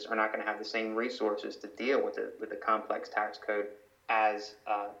business are not going to have the same resources to deal with the complex tax code as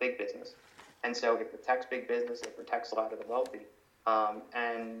big business. And so it protects big business, it protects a lot of the wealthy.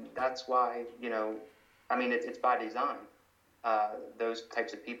 And that's why, it's by design. Those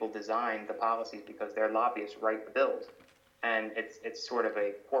types of people design the policies because their lobbyists write the bills. And it's sort of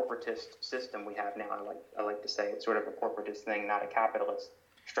a corporatist system we have now. I like to say it's sort of a corporatist thing, not a capitalist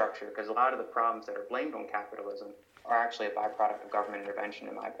structure, because a lot of the problems that are blamed on capitalism are actually a byproduct of government intervention,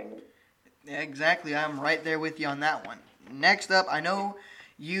 in my opinion. Yeah, exactly. I'm right there with you on that one. Next up, I know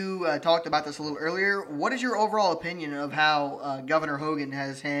you talked about this a little earlier. What is your overall opinion of how Governor Hogan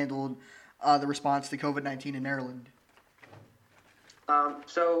has handled the response to COVID-19 in Maryland?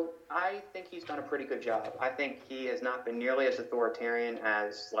 So I think he's done a pretty good job. I think he has not been nearly as authoritarian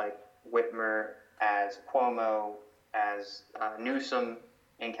as like Whitmer, as Cuomo, as Newsom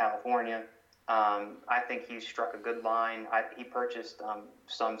in California. I think he struck a good line. He purchased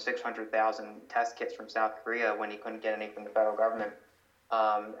some 600,000 test kits from South Korea when he couldn't get any from the federal government,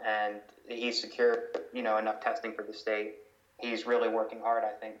 and he secured enough testing for the state. He's really working hard,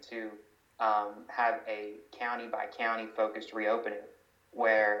 I think, to have a county by county focused reopening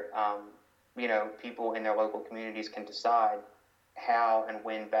where people in their local communities can decide how and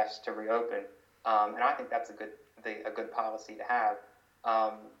when best to reopen, and I think that's a good policy to have.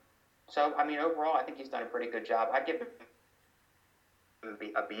 So I mean, overall, I think he's done a pretty good job. I'd give him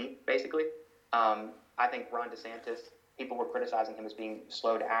a B, basically. I think Ron DeSantis, people were criticizing him as being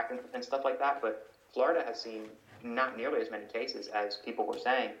slow to act and stuff like that, but Florida has seen not nearly as many cases as people were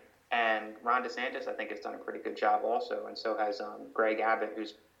saying. And Ron DeSantis, I think, has done a pretty good job also, and so has Greg Abbott,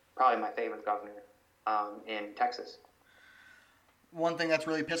 who's probably my favorite governor in Texas. One thing that's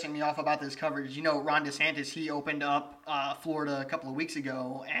really pissing me off about this coverage, Ron DeSantis, he opened up Florida a couple of weeks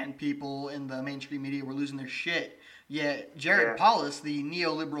ago, and people in the mainstream media were losing their shit. Yet Jared Paulus, the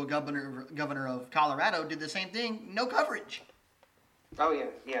neoliberal governor of Colorado, did the same thing, no coverage. Oh,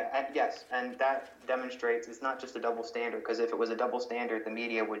 yeah, yes, and that demonstrates it's not just a double standard, because if it was a double standard, the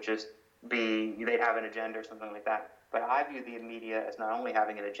media would just they'd have an agenda or something like that. But I view the media as not only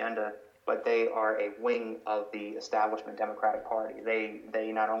having an agenda, but they are a wing of the establishment Democratic Party.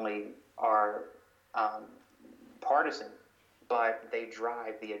 They not only are partisan, but they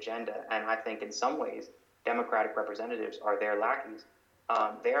drive the agenda, and I think in some ways, Democratic representatives are their lackeys.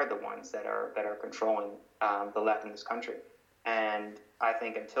 They are the ones that are controlling the left in this country. And I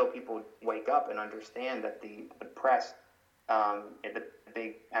think until people wake up and understand that the press, the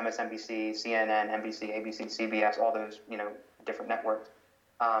big MSNBC, CNN, NBC, ABC, CBS, all those different networks,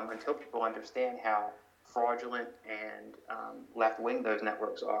 until people understand how fraudulent and left-wing those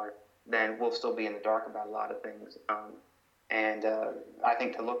networks are, then we'll still be in the dark about a lot of things. And I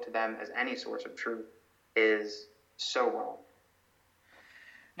think to look to them as any source of truth is so wrong.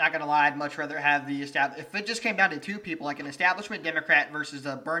 Not gonna lie, I'd much rather have if it just came down to two people, like an establishment Democrat versus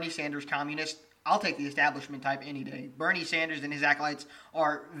a Bernie Sanders communist, I'll take the establishment type any day. Bernie Sanders and his acolytes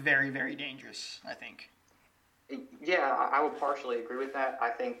are very, very dangerous, I think. Yeah, I would partially agree with that. I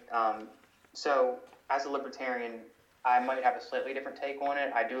think, so as a libertarian, I might have a slightly different take on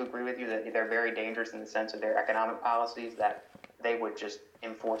it. I do agree with you that they're very dangerous in the sense of their economic policies, that they would just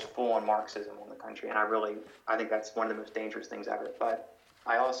enforce full-on Marxism on the country. And I think that's one of the most dangerous things ever. But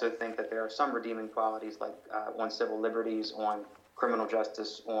I also think that there are some redeeming qualities, like on civil liberties, on criminal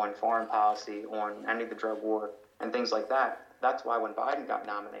justice, on foreign policy, on ending the drug war, and things like that. That's why when Biden got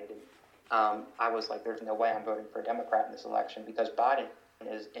nominated, I was like, there's no way I'm voting for a Democrat in this election, because Biden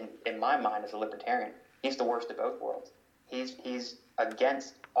is, in my mind, as a libertarian, he's the worst of both worlds. He's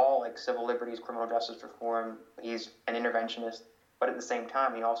against all civil liberties, criminal justice reform. He's an interventionist, but at the same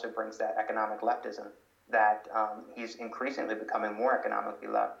time, he also brings that economic leftism that he's increasingly becoming more economically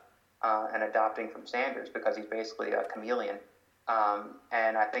left and adopting from Sanders, because he's basically a chameleon.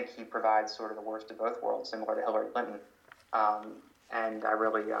 And I think he provides sort of the worst of both worlds, similar to Hillary Clinton. And I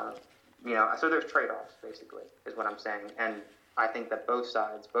really, so there's trade-offs, basically, is what I'm saying. And I think that both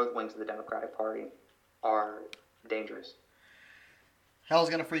sides, both wings of the Democratic Party, are dangerous. Hell's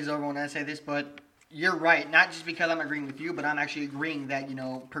going to freeze over when I say this, but you're right. Not just because I'm agreeing with you, but I'm actually agreeing that,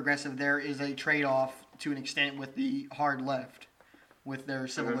 progressive, there is a trade-off to an extent with the hard left, with their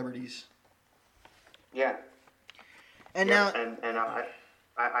civil liberties. Yeah. And yeah, now... And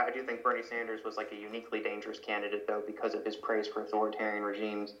I do think Bernie Sanders was like a uniquely dangerous candidate, though, because of his praise for authoritarian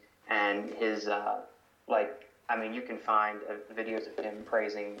regimes and his, you can find videos of him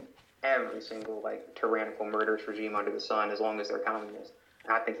praising every single, tyrannical, murderous regime under the sun, as long as they're communist.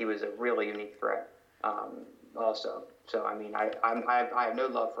 And I think he was a really unique threat, also. So, I have no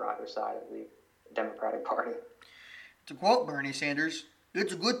love for either side of the Democratic Party. To quote Bernie Sanders,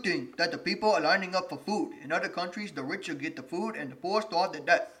 "It's a good thing that the people are lining up for food. In other countries, the rich will get the food and the poor starve to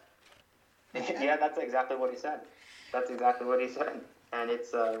death." Yeah, that's exactly what he said. And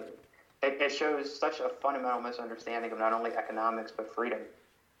it shows such a fundamental misunderstanding of not only economics but freedom.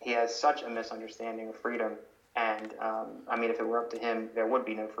 He has such a misunderstanding of freedom, and if it were up to him, there would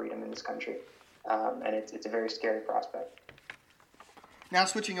be no freedom in this country, and it's a very scary prospect. Now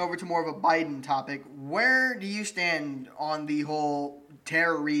switching over to more of a Biden topic, where do you stand on the whole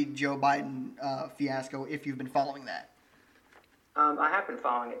Tara Reid Joe Biden fiasco? If you've been following that, I have been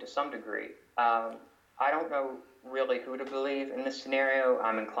following it to some degree. I don't know really who to believe in this scenario.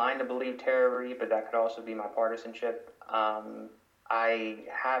 I'm inclined to believe Tara Reid, but that could also be my partisanship. I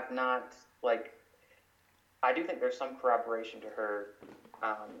have not, like, I do think there's some corroboration to her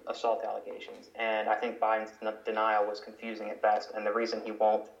assault allegations, and I think Biden's denial was confusing at best, and the reason he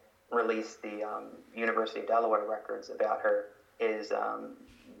won't release the University of Delaware records about her is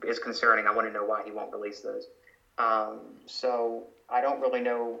concerning. I want to know why he won't release those. So I don't really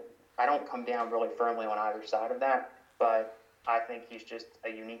know. I don't come down really firmly on either side of that, but I think he's just a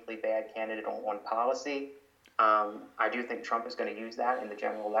uniquely bad candidate on policy. I do think Trump is going to use that in the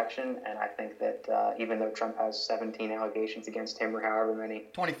general election, and I think that even though Trump has 17 allegations against him or however many,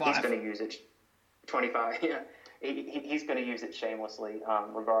 25. he's going to use it. 25, yeah. He's going to use it shamelessly,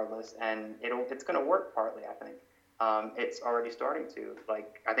 regardless, and it's going to work partly, I think. It's already starting to.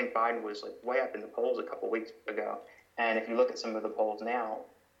 Like, I think Biden was like way up in the polls a couple weeks ago, and if you look at some of the polls now,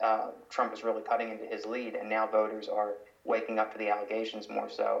 Trump is really cutting into his lead, and now voters are waking up to the allegations more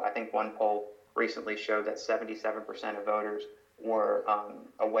so. I think one poll recently showed that 77% of voters were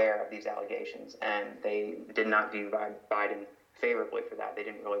aware of these allegations, and they did not view Biden favorably for that. They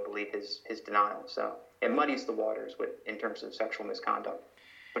didn't really believe his denial. So it muddies the waters in terms of sexual misconduct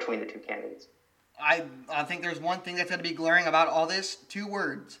between the two candidates. I think there's one thing that's going to be glaring about all this. 2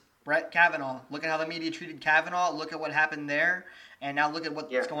 words. Brett Kavanaugh. Look at how the media treated Kavanaugh. Look at what happened there. And now look at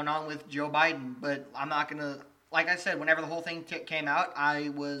what's going on with Joe Biden. But I'm not going to... Like I said, whenever the whole thing came out, I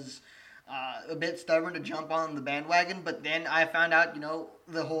was a bit stubborn to jump on the bandwagon. But then I found out,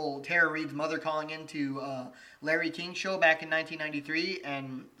 the whole Tara Reid's mother calling into Larry King's show back in 1993.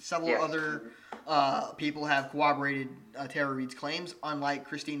 And several other people have corroborated Tara Reid's claims. Unlike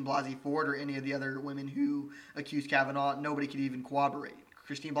Christine Blasey Ford or any of the other women who accused Kavanaugh, nobody could even corroborate.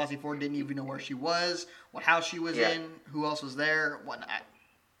 Christine Blasey Ford didn't even know where she was, what house she was in, who else was there, whatnot.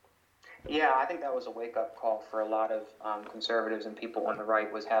 Yeah, I think that was a wake-up call for a lot of conservatives and people on the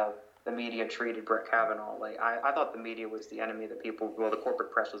right, was how the media treated Brett Kavanaugh. Like, I thought the media was the enemy of the people. Well, the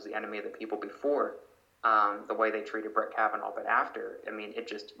corporate press was the enemy of the people before the way they treated Brett Kavanaugh. But after, it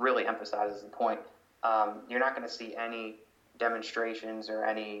just really emphasizes the point. You're not going to see any demonstrations or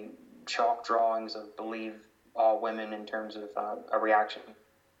any chalk drawings of believe all women in terms of a reaction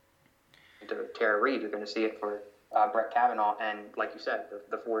to Tara Reid. You're going to see it for Brett Kavanaugh. And like you said,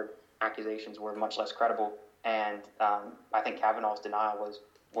 the Ford accusations were much less credible. And I think Kavanaugh's denial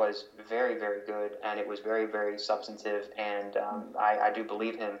was very, very good, and it was very, very substantive. And I do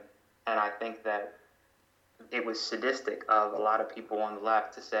believe him. And I think that it was sadistic of a lot of people on the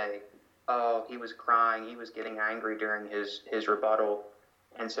left to say, oh, he was crying, he was getting angry during his rebuttal,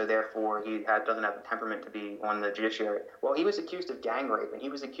 and so therefore he doesn't have the temperament to be on the judiciary. Well, he was accused of gang rape, and he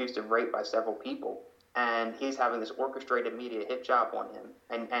was accused of rape by several people, and he's having this orchestrated media hit job on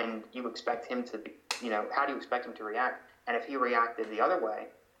him, and you expect him to be, how do you expect him to react? And if he reacted the other way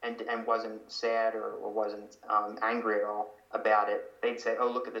and wasn't sad or wasn't angry at all about it, they'd say,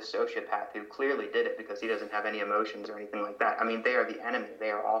 oh, look at this sociopath who clearly did it because he doesn't have any emotions or anything like that. They are the enemy. They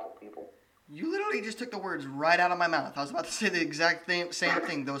are awful people. You literally just took the words right out of my mouth. I was about to say the exact same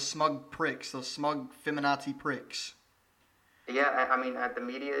thing. Those smug pricks, those smug feminazi pricks. Yeah, the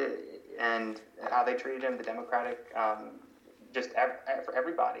media and how they treated him, the Democratic, for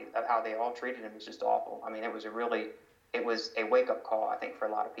everybody, how they all treated him was just awful. It was a wake-up call, I think, for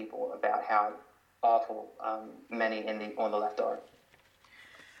a lot of people about how awful many on the left are.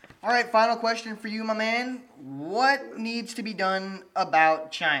 All right, final question for you, my man. What needs to be done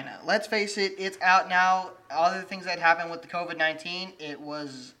about China? Let's face it, it's out now. All the things that happened with the COVID-19, it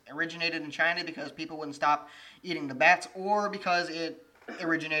was originated in China because people wouldn't stop eating the bats, or because it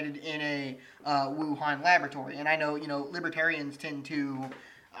originated in a Wuhan laboratory. And I know, libertarians tend to,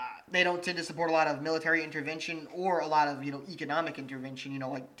 they don't tend to support a lot of military intervention or a lot of, economic intervention,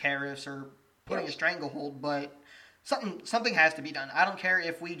 like tariffs or putting a stranglehold, but something has to be done. I don't care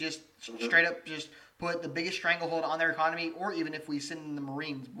if we just straight up just put the biggest stranglehold on their economy, or even if we send in the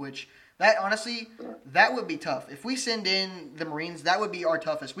Marines, which that honestly, that would be tough. If we send in the Marines, that would be our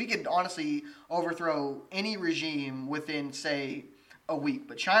toughest. We could honestly overthrow any regime within, say, a week.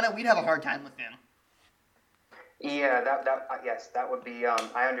 But China, we'd have a hard time with them. Yeah, yes, that would be.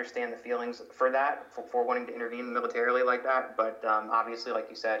 I understand the feelings for that, for wanting to intervene militarily like that. But obviously, like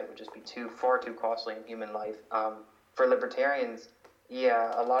you said, it would just be far too costly in human life. For libertarians,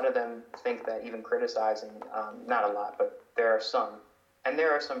 yeah, a lot of them think that even criticizing, not a lot, but there are some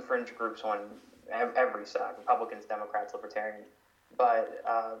fringe groups on every side, Republicans, Democrats, Libertarians, But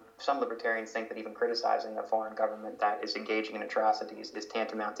some libertarians think that even criticizing a foreign government that is engaging in atrocities is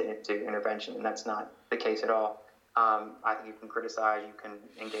tantamount to intervention, and that's not the case at all. I think you can criticize, you can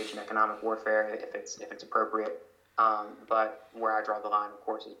engage in economic warfare if it's appropriate. But where I draw the line, of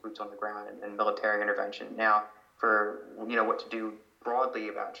course, is boots on the ground and military intervention. Now, for what to do broadly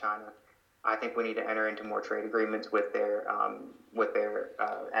about China, I think we need to enter into more trade agreements with their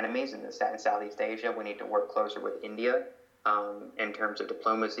enemies in Southeast Asia. We need to work closer with India in terms of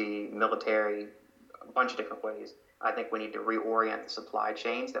diplomacy, military, a bunch of different ways. I think we need to reorient the supply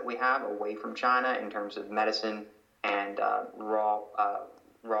chains that we have away from China in terms of medicine and rare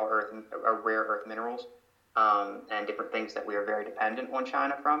earth minerals and different things that we are very dependent on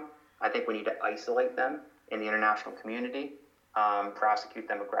China from. I think we need to isolate them in the international community, prosecute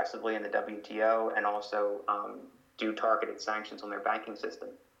them aggressively in the WTO, and also do targeted sanctions on their banking system.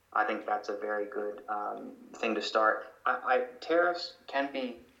 I think that's a very good thing to start. Tariffs can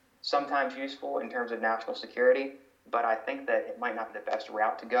be sometimes useful in terms of national security, but I think that it might not be the best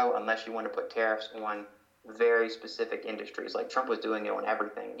route to go unless you want to put tariffs on very specific industries. Like Trump was doing it on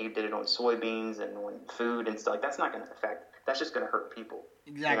everything. He did it on soybeans and on food and stuff. Like, that's not going to affect. That's just going to hurt people.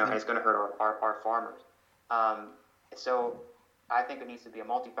 Exactly. And it's going to hurt our farmers. So I think it needs to be a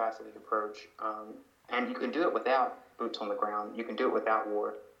multifaceted approach. And you can do it without boots on the ground. You can do it without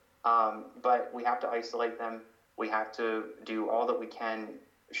war. But we have to isolate them. We have to do all that we can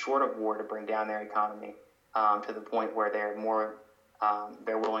short of war to bring down their economy to the point where they're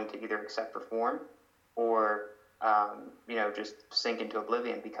willing to either accept reform or just sink into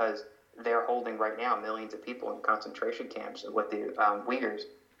oblivion, because they're holding right now millions of people in concentration camps with the Uyghurs,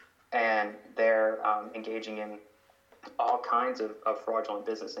 and they're engaging in all kinds of fraudulent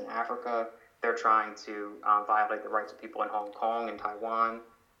business in Africa. They're trying to violate the rights of people in Hong Kong and Taiwan.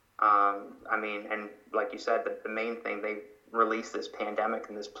 And like you said, the main thing, they released this pandemic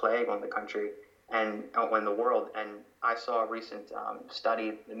and this plague on the country and on the world. And I saw a recent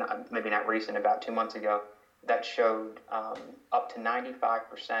study, maybe not recent, about 2 months ago, that showed up to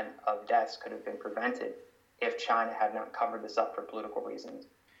 95% of deaths could have been prevented if China had not covered this up for political reasons.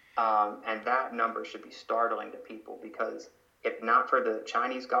 And that number should be startling to people, because if not for the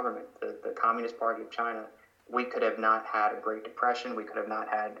Chinese government, the Communist Party of China, we could have not had a Great Depression. We could have not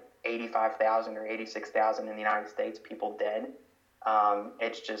had 85,000 or 86,000 in the United States people dead.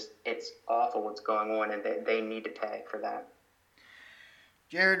 It's awful what's going on, and they need to tag for that.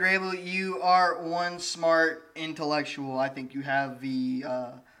 Jared Rabel, you are one smart intellectual. I think you have the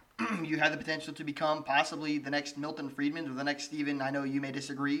potential to become possibly the next Milton Friedman or the next Stephen. I know you may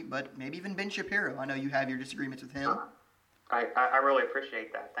disagree, but maybe even Ben Shapiro. I know you have your disagreements with him. I really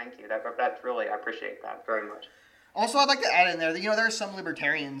appreciate that. Thank you. I appreciate that very much. Also, I'd like to add in there that, there are some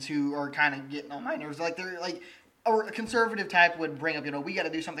libertarians who are kind of getting on my nerves. Like, they're like, or a conservative type would bring up, we got to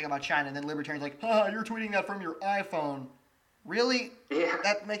do something about China, and then libertarians like, you're tweeting that from your iPhone. Really? Yeah.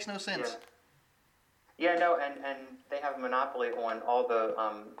 That makes no sense. Yeah, no, and they have a monopoly on all the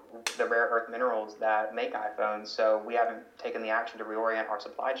rare earth minerals that make iPhones, so we haven't taken the action to reorient our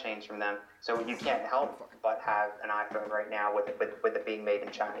supply chains from them. So you can't help but have an iPhone right now with it being made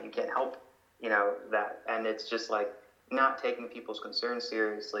in China. You can't help, that. And it's just like not taking people's concerns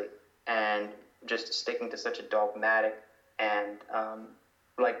seriously and just sticking to such a dogmatic and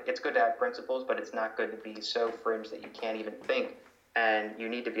it's good to have principles, but it's not good to be so fringe that you can't even think. And you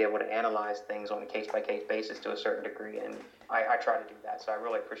need to be able to analyze things on a case-by-case basis to a certain degree, and I try to do that. So I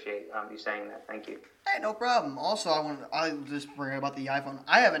really appreciate you saying that. Thank you. Hey, no problem. Also, I just forgot about the iPhone.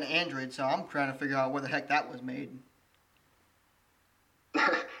 I have an Android, so I'm trying to figure out where the heck that was made.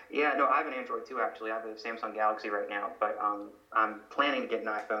 Yeah, no, I have an Android too, actually. I have a Samsung Galaxy right now, but I'm planning to get an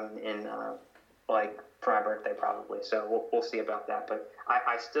iPhone in for my birthday probably. So we'll see about that. But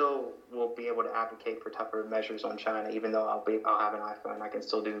I still will be able to advocate for tougher measures on China, even though I'll have an iPhone.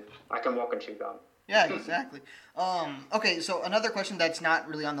 I can walk and chew gum. Yeah, exactly. Okay, so another question that's not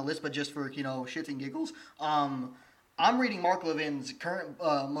really on the list, but just for shits and giggles. I'm reading Mark Levin's current,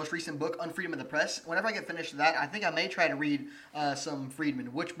 most recent book, Unfreedom of the Press. Whenever I get finished with that, I think I may try to read some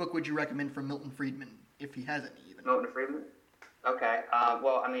Friedman. Which book would you recommend from Milton Friedman, if he has any even? Milton Friedman? Okay.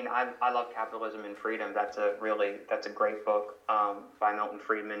 I love Capitalism and Freedom. That's a great book by Milton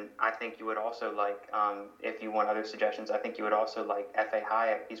Friedman. I think you would also like, if you want other suggestions, I think you would also like F.A.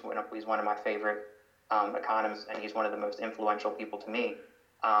 Hayek. He's one of my favorite economists, and he's one of the most influential people to me.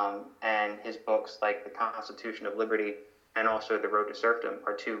 And his books, like The Constitution of Liberty and also The Road to Serfdom,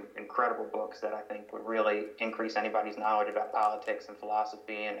 are two incredible books that I think would really increase anybody's knowledge about politics and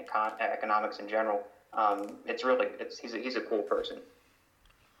philosophy and economics in general. He's a cool person.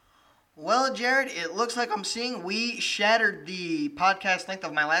 Well, Jared, it looks like I'm seeing we shattered the podcast length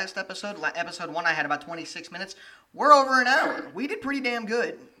of my last episode. Episode 1, I had about 26 minutes. We're over an hour. We did pretty damn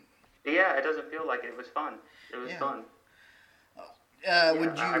good. Yeah, it doesn't feel like it. It was fun. It was fun.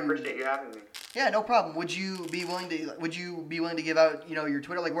 Would you? I appreciate you having me. Yeah, no problem. Would you be willing to give out, your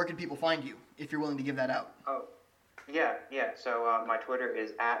Twitter? Like, where can people find you if you're willing to give that out? Oh, yeah. So my Twitter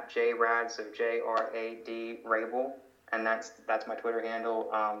is @JRAD, so JRAD Rabel, and that's my Twitter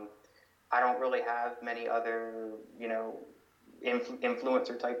handle. I don't really have many other,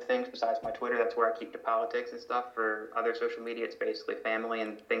 influencer type things besides my Twitter. That's where I keep the politics and stuff. For other social media, it's basically family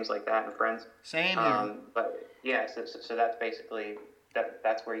and things like that and friends. Same here. But yeah, so that's basically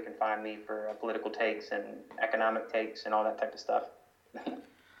that's where you can find me for political takes and economic takes and all that type of stuff.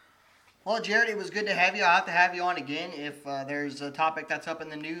 Well, Jared, it was good to have you. I'll have to have you on again if there's a topic that's up in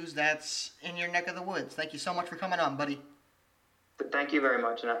the news that's in your neck of the woods. Thank you so much for coming on, buddy. Thank you very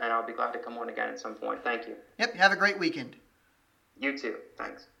much, and I'll be glad to come on again at some point. Thank you. Yep, have a great weekend. You too.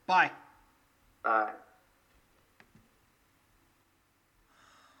 Thanks. Bye. Bye.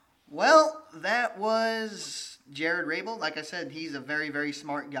 Well, that was Jared Rabel. Like I said, he's a very, very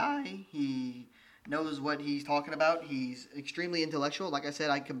smart guy. He knows what he's talking about. He's extremely intellectual. Like I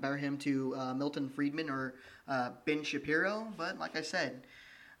said, I compare him to Milton Friedman or Ben Shapiro. But like I said,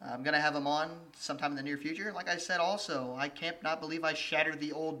 I'm going to have him on sometime in the near future. Like I said also, I can't not believe I shattered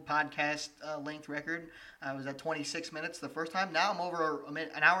the old podcast length record. I was at 26 minutes the first time. Now I'm over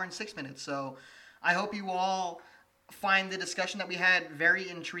an hour and 6 minutes. So I hope you all find the discussion that we had very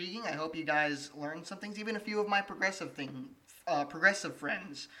intriguing. I hope you guys learned some things, even a few of my progressive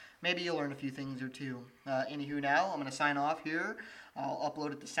friends. Maybe you'll learn a few things or two. Anywho, now I'm going to sign off here. I'll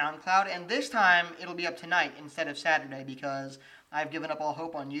upload it to SoundCloud. And this time it'll be up tonight instead of Saturday because I've given up all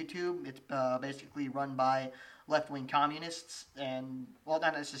hope on YouTube. It's basically run by left-wing communists, and, well,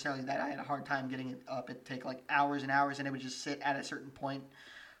 not necessarily that. I had a hard time getting it up. It'd take like hours and hours, and it would just sit at a certain point.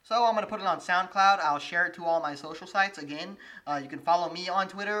 So I'm going to put it on SoundCloud. I'll share it to all my social sites. Again, you can follow me on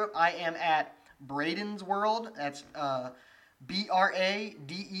Twitter. I am at Braden's World. That's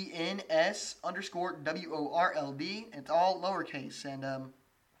BRADENS_WORLD. It's all lowercase, and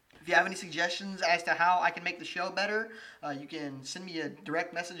if you have any suggestions as to how I can make the show better, you can send me a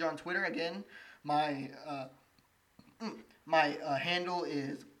direct message on Twitter. Again, my handle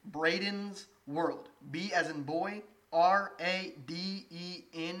is Braden's World. B as in boy,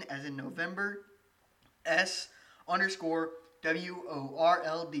 RADEN as in November, S_WORLD.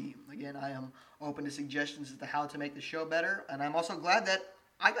 Again, I am open to suggestions as to how to make the show better, and I'm also glad that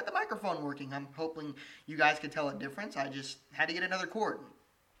I got the microphone working. I'm hoping you guys could tell a difference. I just had to get another cord.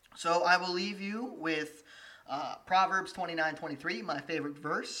 So I will leave you with Proverbs 29:23, my favorite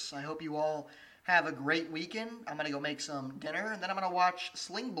verse. I hope you all have a great weekend. I'm going to go make some dinner, and then I'm going to watch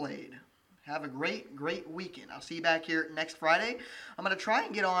Sling Blade. Have a great, great weekend. I'll see you back here next Friday. I'm going to try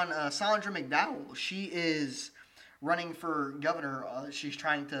and get on Sandra McDowell. She is running for governor. She's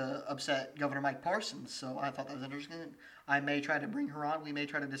trying to upset Governor Mike Parsons, so I thought that was interesting. I may try to bring her on. We may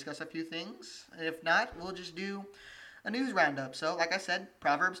try to discuss a few things. If not, we'll just do a news roundup. So, like I said,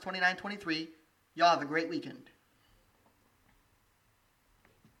 Proverbs 29:23. Y'all have a great weekend.